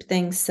like keep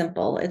things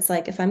simple. It's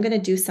like, if I'm going to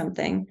do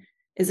something,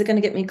 is it going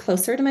to get me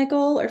closer to my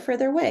goal or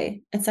further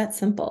away? It's that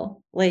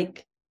simple.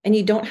 Like, and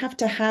you don't have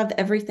to have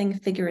everything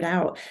figured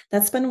out.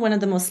 That's been one of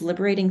the most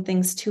liberating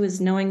things too,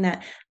 is knowing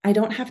that I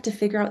don't have to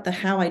figure out the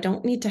how. I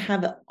don't need to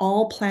have it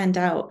all planned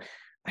out.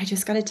 I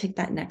just got to take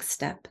that next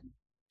step.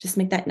 Just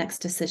make that next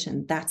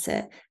decision. That's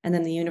it. And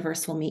then the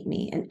universe will meet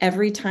me. And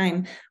every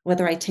time,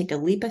 whether I take a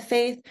leap of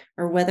faith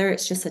or whether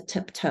it's just a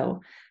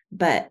tiptoe,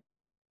 but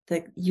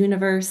the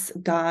universe,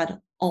 God,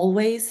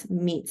 always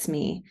meets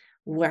me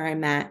where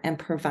I'm at and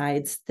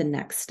provides the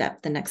next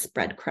step, the next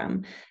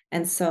breadcrumb.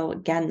 And so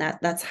again,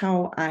 that's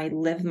how I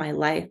live my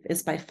life,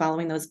 is by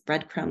following those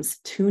breadcrumbs,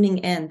 tuning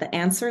in. The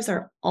answers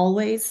are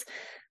always,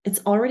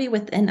 it's already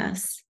within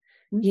us.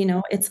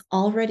 It's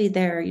already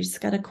there. You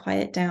just got to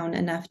quiet down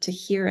enough to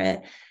hear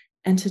it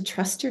and to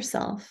trust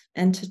yourself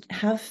and to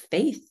have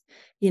faith.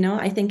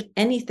 I think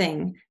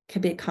anything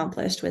can be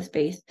accomplished with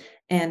faith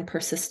and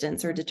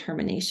persistence or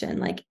determination,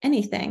 like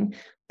anything,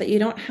 but you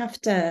don't have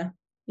to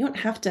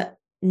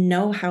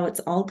know how it's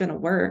all going to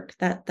work.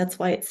 That's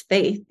why it's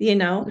faith,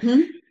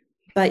 Mm-hmm.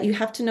 but you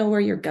have to know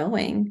where you're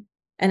going.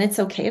 And it's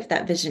okay if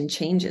that vision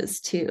changes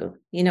too.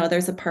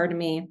 There's a part of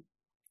me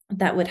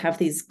that would have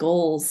these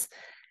goals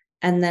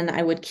and then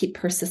I would keep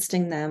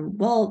persisting them.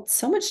 Well,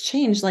 so much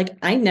change. Like,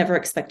 I never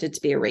expected to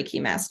be a Reiki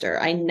master.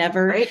 I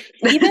never, right?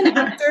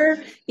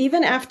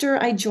 even after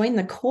I joined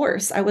the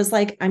course, I was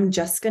like, I'm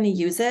just going to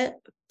use it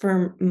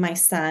for my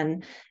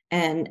son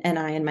and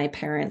I and my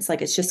parents.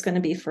 Like, it's just going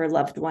to be for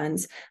loved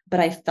ones. But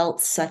I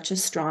felt such a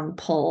strong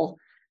pull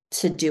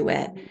to do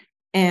it.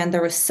 And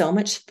there was so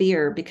much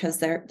fear because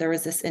there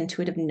was this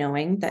intuitive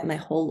knowing that my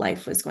whole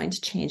life was going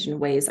to change in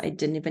ways I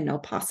didn't even know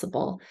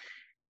possible.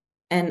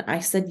 And I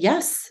said,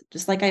 yes,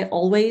 just like I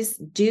always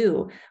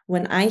do.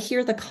 When I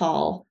hear the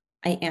call,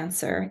 I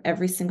answer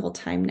every single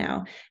time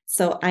now.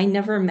 So I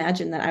never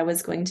imagined that I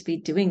was going to be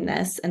doing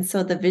this. And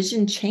so the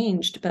vision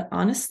changed, but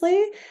honestly,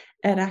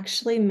 it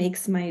actually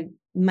makes my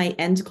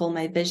end goal,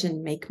 my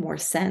vision, make more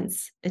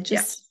sense. It's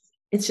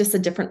just a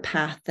different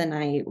path than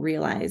I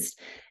realized.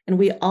 And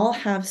we all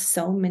have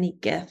so many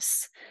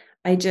gifts.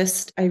 I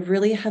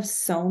really have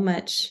so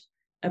much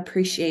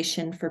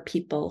appreciation for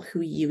people who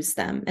use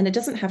them. And it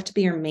doesn't have to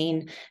be your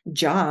main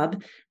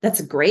job. That's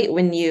great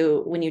when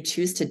you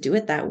choose to do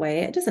it that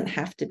way. It doesn't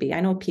have to be. I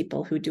know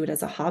people who do it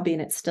as a hobby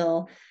and it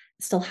still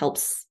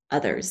helps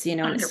others,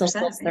 and it still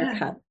fills their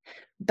cup.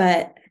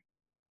 But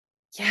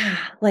yeah,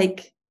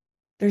 like,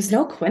 there's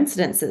no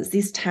coincidences.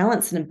 These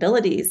talents and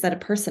abilities that a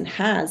person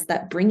has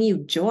that bring you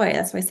joy.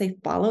 That's why I say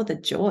follow the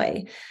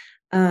joy.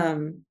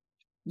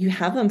 You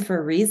have them for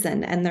a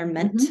reason, and they're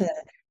meant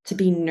to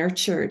be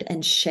nurtured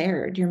and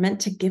shared. You're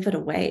meant to give it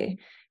away.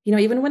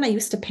 Even when I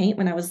used to paint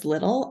when I was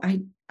little,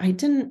 I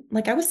didn't,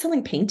 like, I was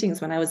selling paintings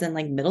when I was in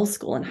like middle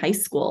school and high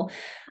school.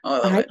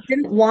 I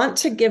didn't want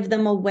to give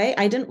them away.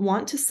 I didn't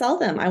want to sell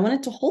them. I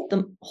wanted to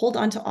hold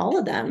on to all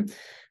of them.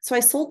 So I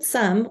sold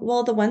some.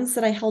 Well, the ones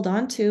that I held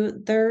on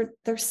to, they're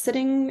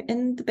sitting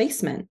in the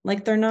basement.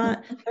 Like, they're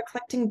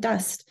collecting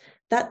dust.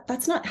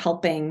 That's not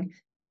helping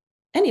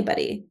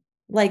anybody.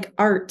 Like,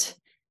 art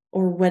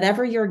or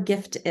whatever your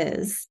gift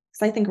is,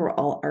 because I think we're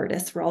all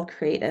artists, we're all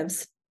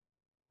creatives.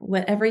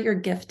 Whatever your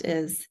gift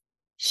is,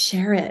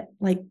 share it.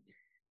 Like,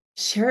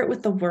 share it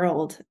with the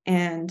world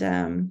and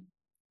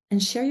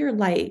share your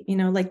light,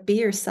 like, be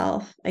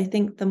yourself. I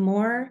think the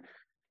more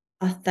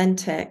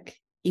authentic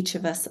each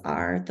of us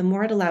are, the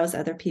more it allows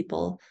other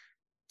people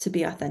to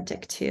be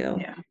authentic too.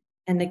 Yeah.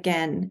 And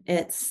again,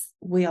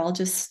 we all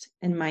just,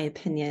 in my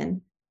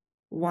opinion,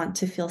 want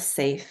to feel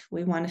safe.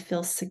 We want to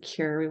feel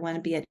secure. We want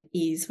to be at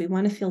ease. We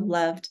want to feel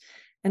loved,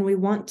 and we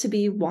want to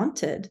be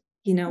wanted.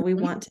 We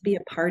want to be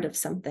a part of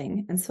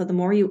something. And so the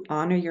more you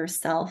honor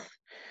yourself,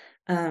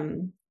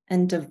 and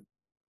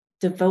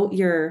devote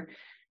your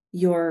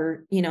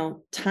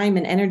time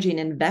and energy and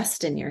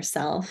invest in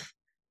yourself,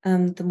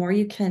 the more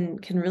you can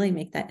really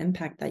make that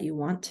impact that you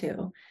want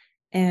to.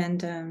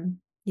 And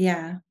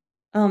yeah,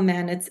 oh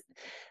man,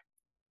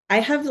 I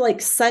have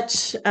like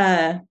such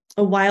a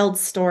wild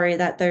story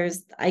that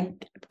I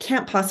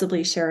can't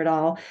possibly share it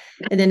all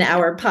in an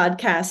hour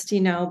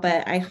podcast,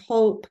 but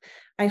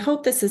I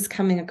hope this is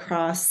coming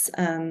across.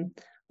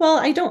 Well,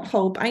 I don't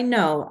hope, I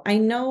know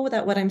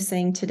that what I'm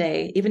saying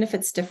today, even if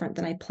it's different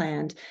than I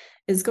planned,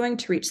 is going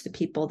to reach the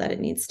people that it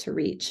needs to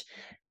reach.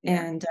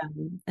 Yeah.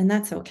 And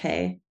that's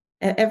okay.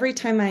 Every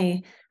time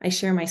I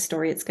share my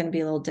story, it's going to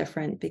be a little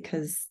different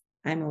because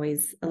I'm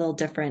always a little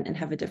different and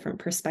have a different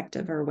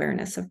perspective or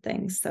awareness of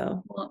things.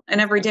 So, and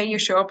every day you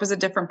show up as a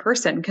different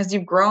person because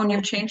you've grown,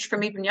 you've changed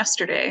from even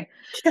yesterday.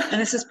 Yeah. And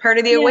this is part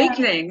of the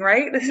awakening,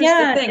 right? This is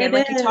the thing. And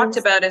like you talked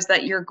about, is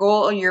that your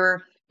goal,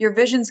 your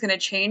vision's going to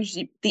change.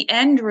 The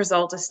end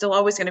result is still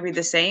always going to be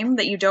the same,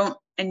 that you don't,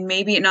 and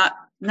maybe not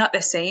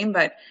the same,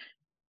 but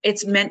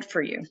it's meant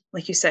for you.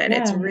 Like you said,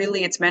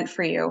 it's meant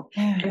for you.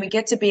 And we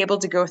get to be able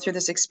to go through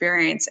this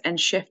experience and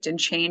shift and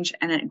change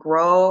and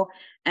grow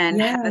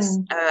and have this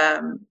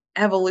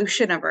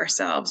evolution of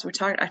ourselves.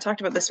 I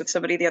talked about this with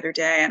somebody the other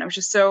day, and I was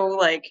just so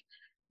like,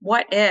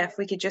 what if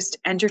we could just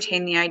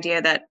entertain the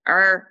idea that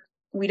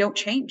we don't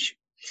change.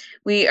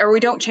 We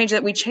don't change,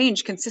 that we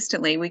change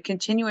consistently. We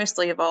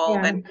continuously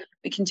evolve and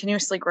we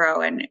continuously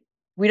grow, and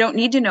we don't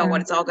need to know what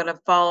it's all going to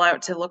fall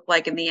out to look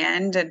like in the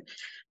end.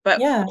 But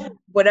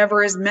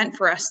whatever is meant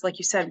for us, like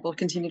you said, will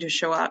continue to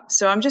show up.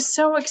 So I'm just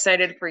so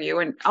excited for you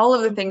and all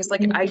of the things.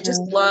 Like, I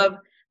just love,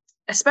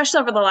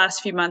 especially over the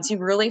last few months, you've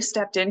really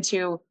stepped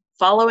into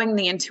following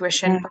the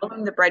intuition,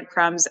 following the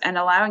breadcrumbs, and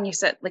allowing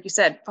like you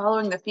said,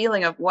 following the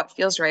feeling of what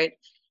feels right.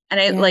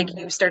 And like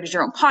you started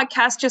your own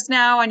podcast just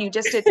now, and you're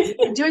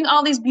doing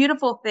all these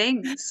beautiful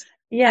things.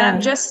 And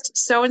I'm just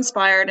so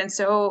inspired and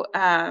so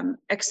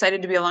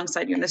excited to be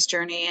alongside you in this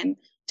journey and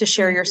to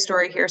share your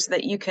story here so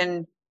that you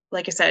can,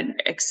 like I said,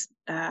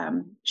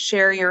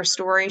 share your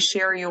story,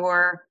 share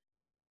your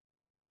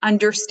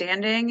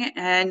understanding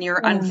and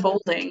your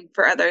unfolding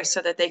for others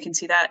so that they can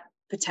see that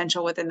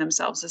potential within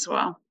themselves as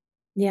well.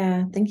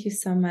 Yeah. Thank you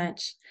so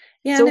much.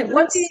 Yeah. So and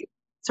it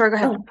sorry, go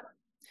ahead. Oh,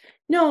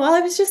 no, well, I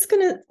was just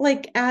going to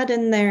like add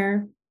in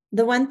there.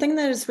 The one thing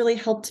that has really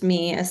helped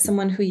me as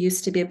someone who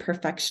used to be a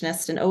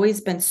perfectionist and always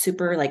been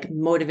super like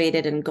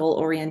motivated and goal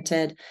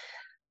oriented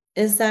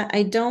is that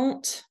I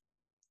don't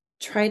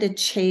try to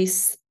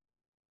chase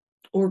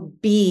or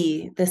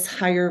be this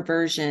higher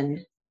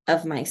version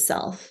of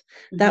myself.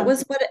 That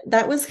was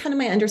kind of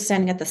my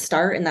understanding at the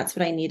start, and that's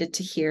what I needed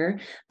to hear.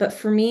 But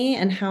for me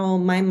and how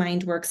my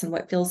mind works and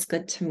what feels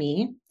good to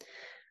me,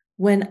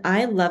 when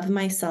I love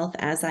myself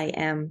as I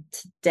am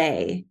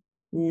today,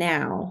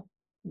 now,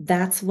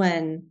 that's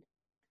when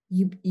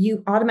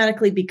you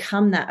automatically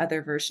become that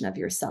other version of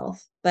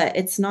yourself. But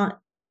it's not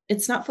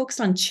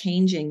focused on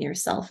changing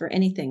yourself or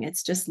anything.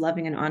 It's just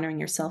loving and honoring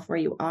yourself where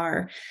you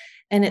are.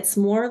 And it's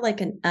more like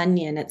an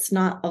onion. It's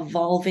not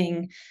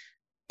evolving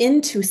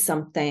into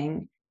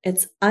something.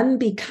 It's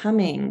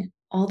unbecoming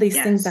all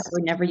these things that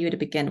were never you to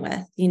begin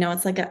with.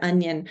 It's like an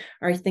onion.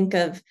 Or I think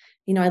of,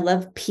 I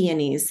love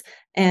peonies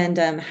and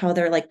how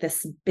they're like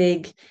this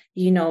big,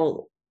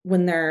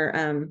 when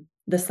they're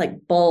this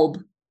like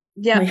bulb.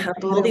 Yeah. They have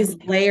all these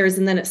layers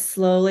and then it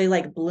slowly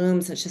like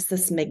blooms. It's just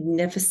this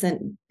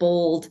magnificent,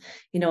 bold,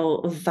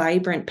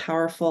 vibrant,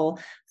 powerful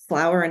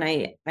flower. And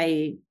I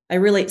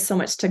relate so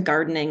much to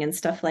gardening and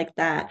stuff like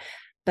that.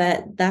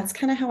 But that's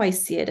kind of how I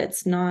see it.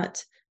 It's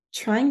not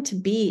trying to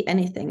be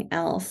anything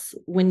else.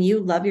 When you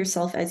love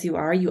yourself as you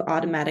are, you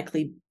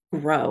automatically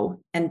grow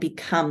and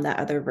become that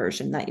other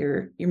version that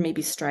you're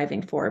maybe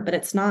striving for. But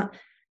it's not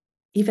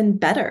even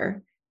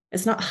better.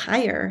 It's not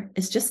higher.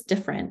 It's just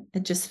different.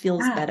 It just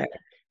feels better.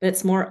 But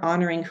it's more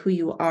honoring who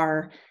you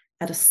are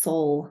at a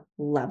soul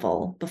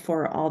level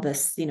before all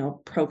this,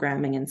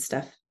 programming and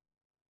stuff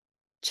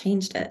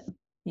changed it,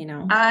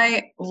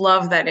 I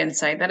love that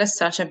insight. That is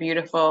such a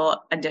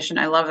beautiful addition.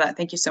 I love that.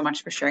 Thank you so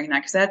much for sharing that.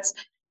 Because that's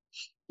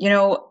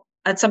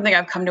something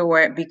I've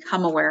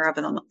become aware of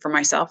for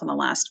myself in the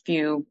last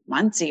few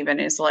months, even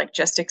is like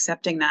just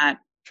accepting that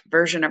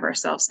version of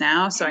ourselves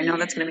now. So I know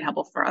that's going to be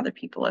helpful for other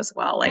people as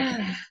well. Like,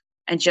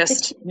 and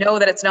just know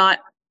that it's not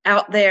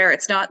out there.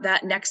 It's not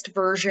that next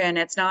version.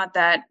 It's not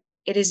that.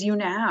 It is you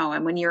now.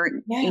 And when you're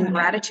in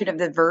gratitude of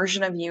the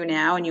version of you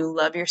now and you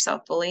love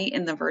yourself fully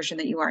in the version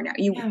that you are now,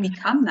 you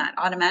become that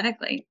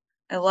automatically.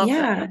 I love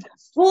that.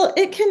 Well,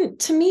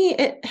 to me,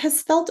 it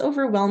has felt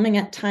overwhelming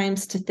at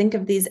times to think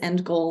of these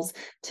end goals,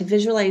 to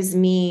visualize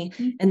me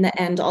in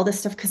the end, all this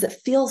stuff, because it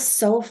feels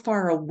so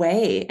far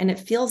away and it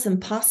feels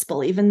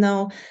impossible, even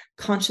though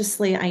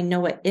consciously I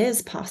know it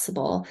is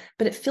possible,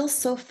 but it feels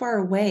so far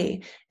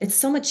away. It's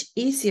so much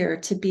easier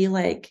to be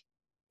like,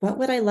 what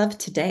would I love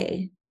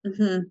today? How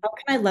can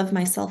I love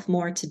myself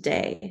more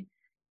today?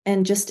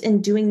 And just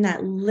in doing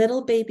that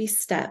little baby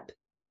step,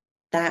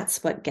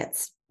 that's what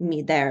gets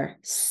me there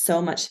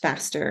so much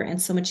faster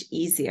and so much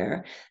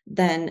easier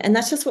and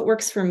that's just what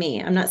works for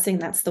me. I'm not saying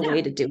that's the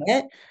way to do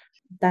it.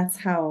 That's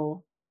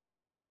how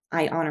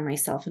I honor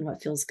myself and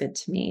what feels good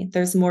to me.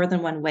 There's more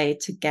than one way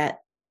to get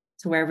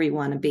to wherever you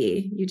want to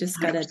be. You just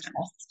got to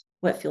trust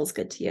what feels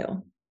good to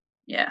you.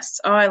 Yes.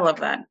 Oh, I love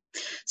that.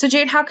 So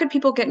Jade, how could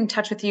people get in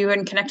touch with you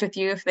and connect with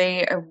you if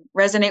they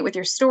resonate with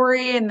your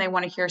story and they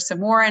want to hear some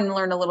more and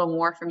learn a little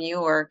more from you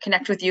or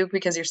connect with you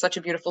because you're such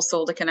a beautiful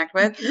soul to connect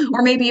with,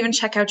 or maybe even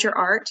check out your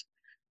art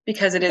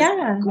because it is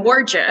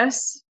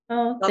gorgeous.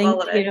 Oh,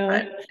 thank you.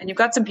 And you've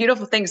got some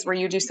beautiful things where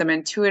you do some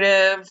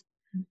intuitive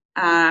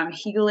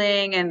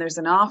healing, and there's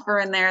an offer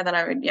in there that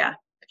I would, if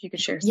you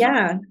could share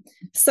some.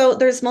 So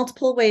there's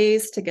multiple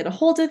ways to get a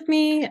hold of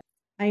me.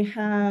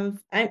 I'm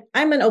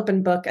an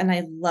open book and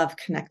I love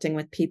connecting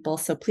with people.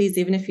 So please,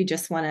 even if you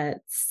just want to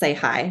say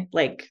hi,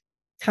 like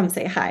come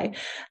say hi.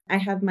 I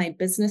have my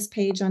business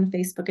page on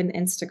Facebook and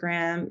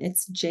Instagram.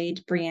 It's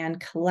Jade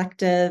Brianne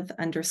Collective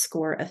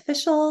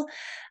 _official.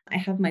 I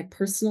have my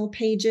personal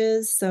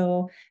pages.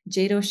 So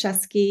Jade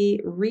Olszewski,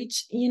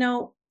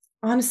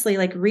 honestly,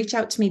 like reach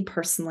out to me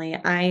personally.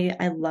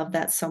 I love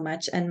that so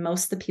much. And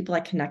most of the people I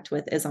connect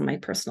with is on my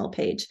personal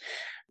page.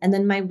 And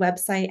then my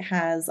website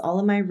has all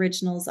of my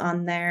originals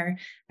on there.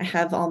 I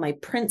have all my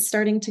prints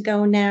starting to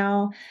go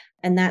now.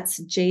 And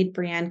that's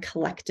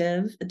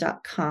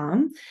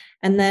jadebriannecollective.com.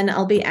 And then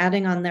I'll be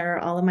adding on there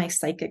all of my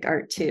psychic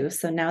art too.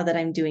 So now that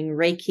I'm doing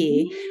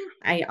Reiki,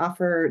 I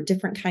offer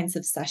different kinds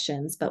of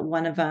sessions, but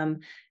one of them,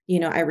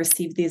 I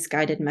receive these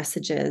guided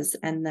messages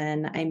and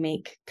then I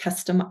make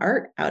custom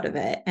art out of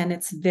it. And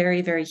it's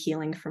very, very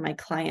healing for my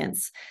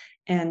clients.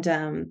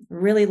 And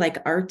really like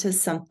art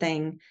is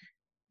something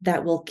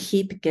that will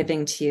keep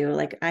giving to you.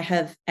 Like I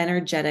have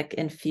energetic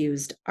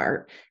infused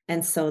art.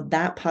 And so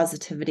that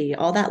positivity,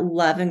 all that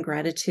love and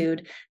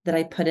gratitude that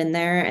I put in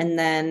there, and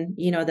then,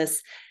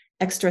 this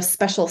extra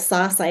special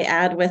sauce I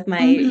add with my,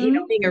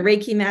 being a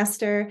Reiki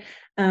master.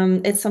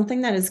 It's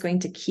something that is going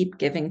to keep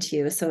giving to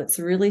you. So it's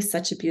really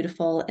such a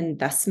beautiful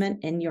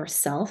investment in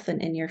yourself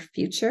and in your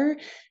future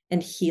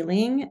and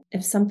healing.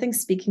 If something's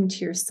speaking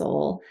to your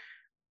soul,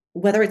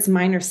 whether it's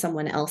mine or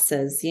someone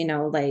else's,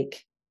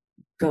 like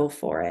go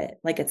for it.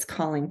 Like it's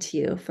calling to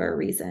you for a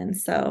reason.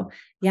 So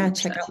yeah, 100%.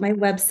 Check out my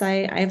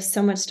website. I have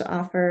so much to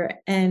offer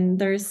and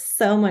there's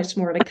so much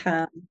more to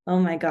come. Oh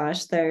my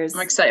gosh. I'm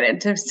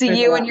excited to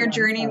see you and your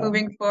journey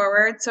moving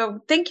forward. So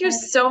thank you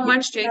so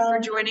much, Jade, for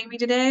joining me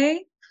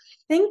today.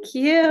 Thank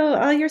you.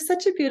 Oh, you're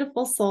such a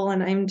beautiful soul.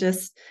 And I'm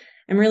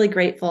really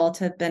grateful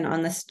to have been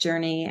on this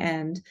journey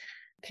and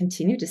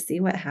continue to see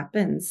what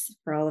happens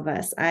for all of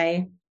us.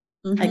 I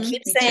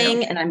keep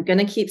saying, and I'm going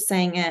to keep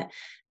saying it,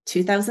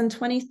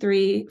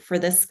 2023 for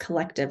this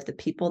collective, the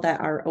people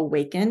that are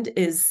awakened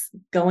is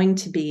going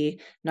to be,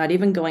 not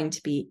even going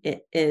to be,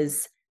 it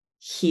is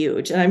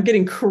huge. And I'm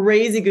getting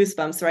crazy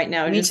goosebumps right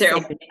now. Me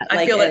too.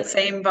 I feel that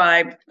same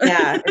vibe.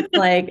 Yeah. It's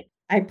like,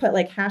 I put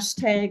like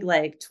hashtag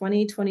like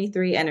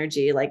 2023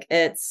 energy. Like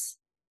it's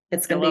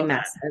going to be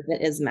massive.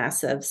 It is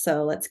massive.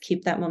 So let's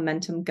keep that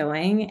momentum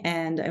going.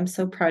 And I'm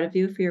so proud of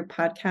you for your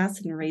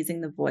podcast and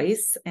raising the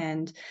voice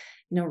and,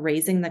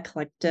 raising the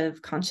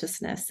collective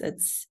consciousness.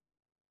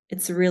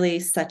 It's really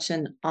such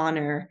an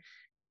honor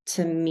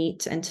to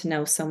meet and to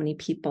know so many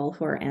people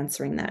who are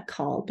answering that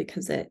call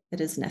because it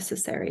is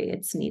necessary.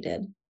 It's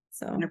needed.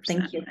 So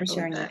thank you for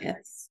sharing your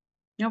gifts.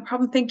 No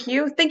problem. Thank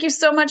you. Thank you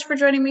so much for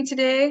joining me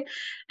today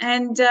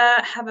and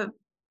have a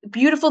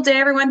beautiful day,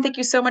 everyone. Thank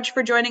you so much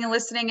for joining and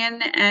listening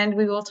in, and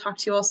we will talk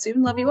to you all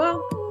soon. Love you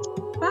all.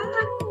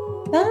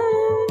 Bye. Bye.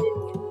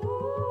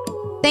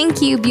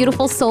 Thank you,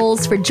 beautiful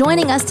souls, for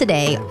joining us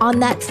today on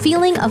That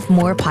Feeling of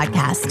More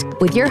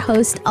podcast with your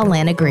host,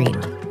 Alana Green.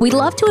 We'd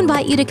love to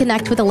invite you to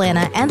connect with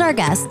Alana and our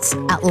guests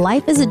at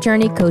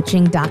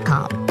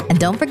lifeisajourneycoaching.com. And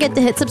don't forget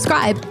to hit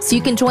subscribe so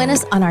you can join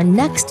us on our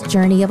next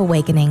journey of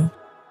awakening.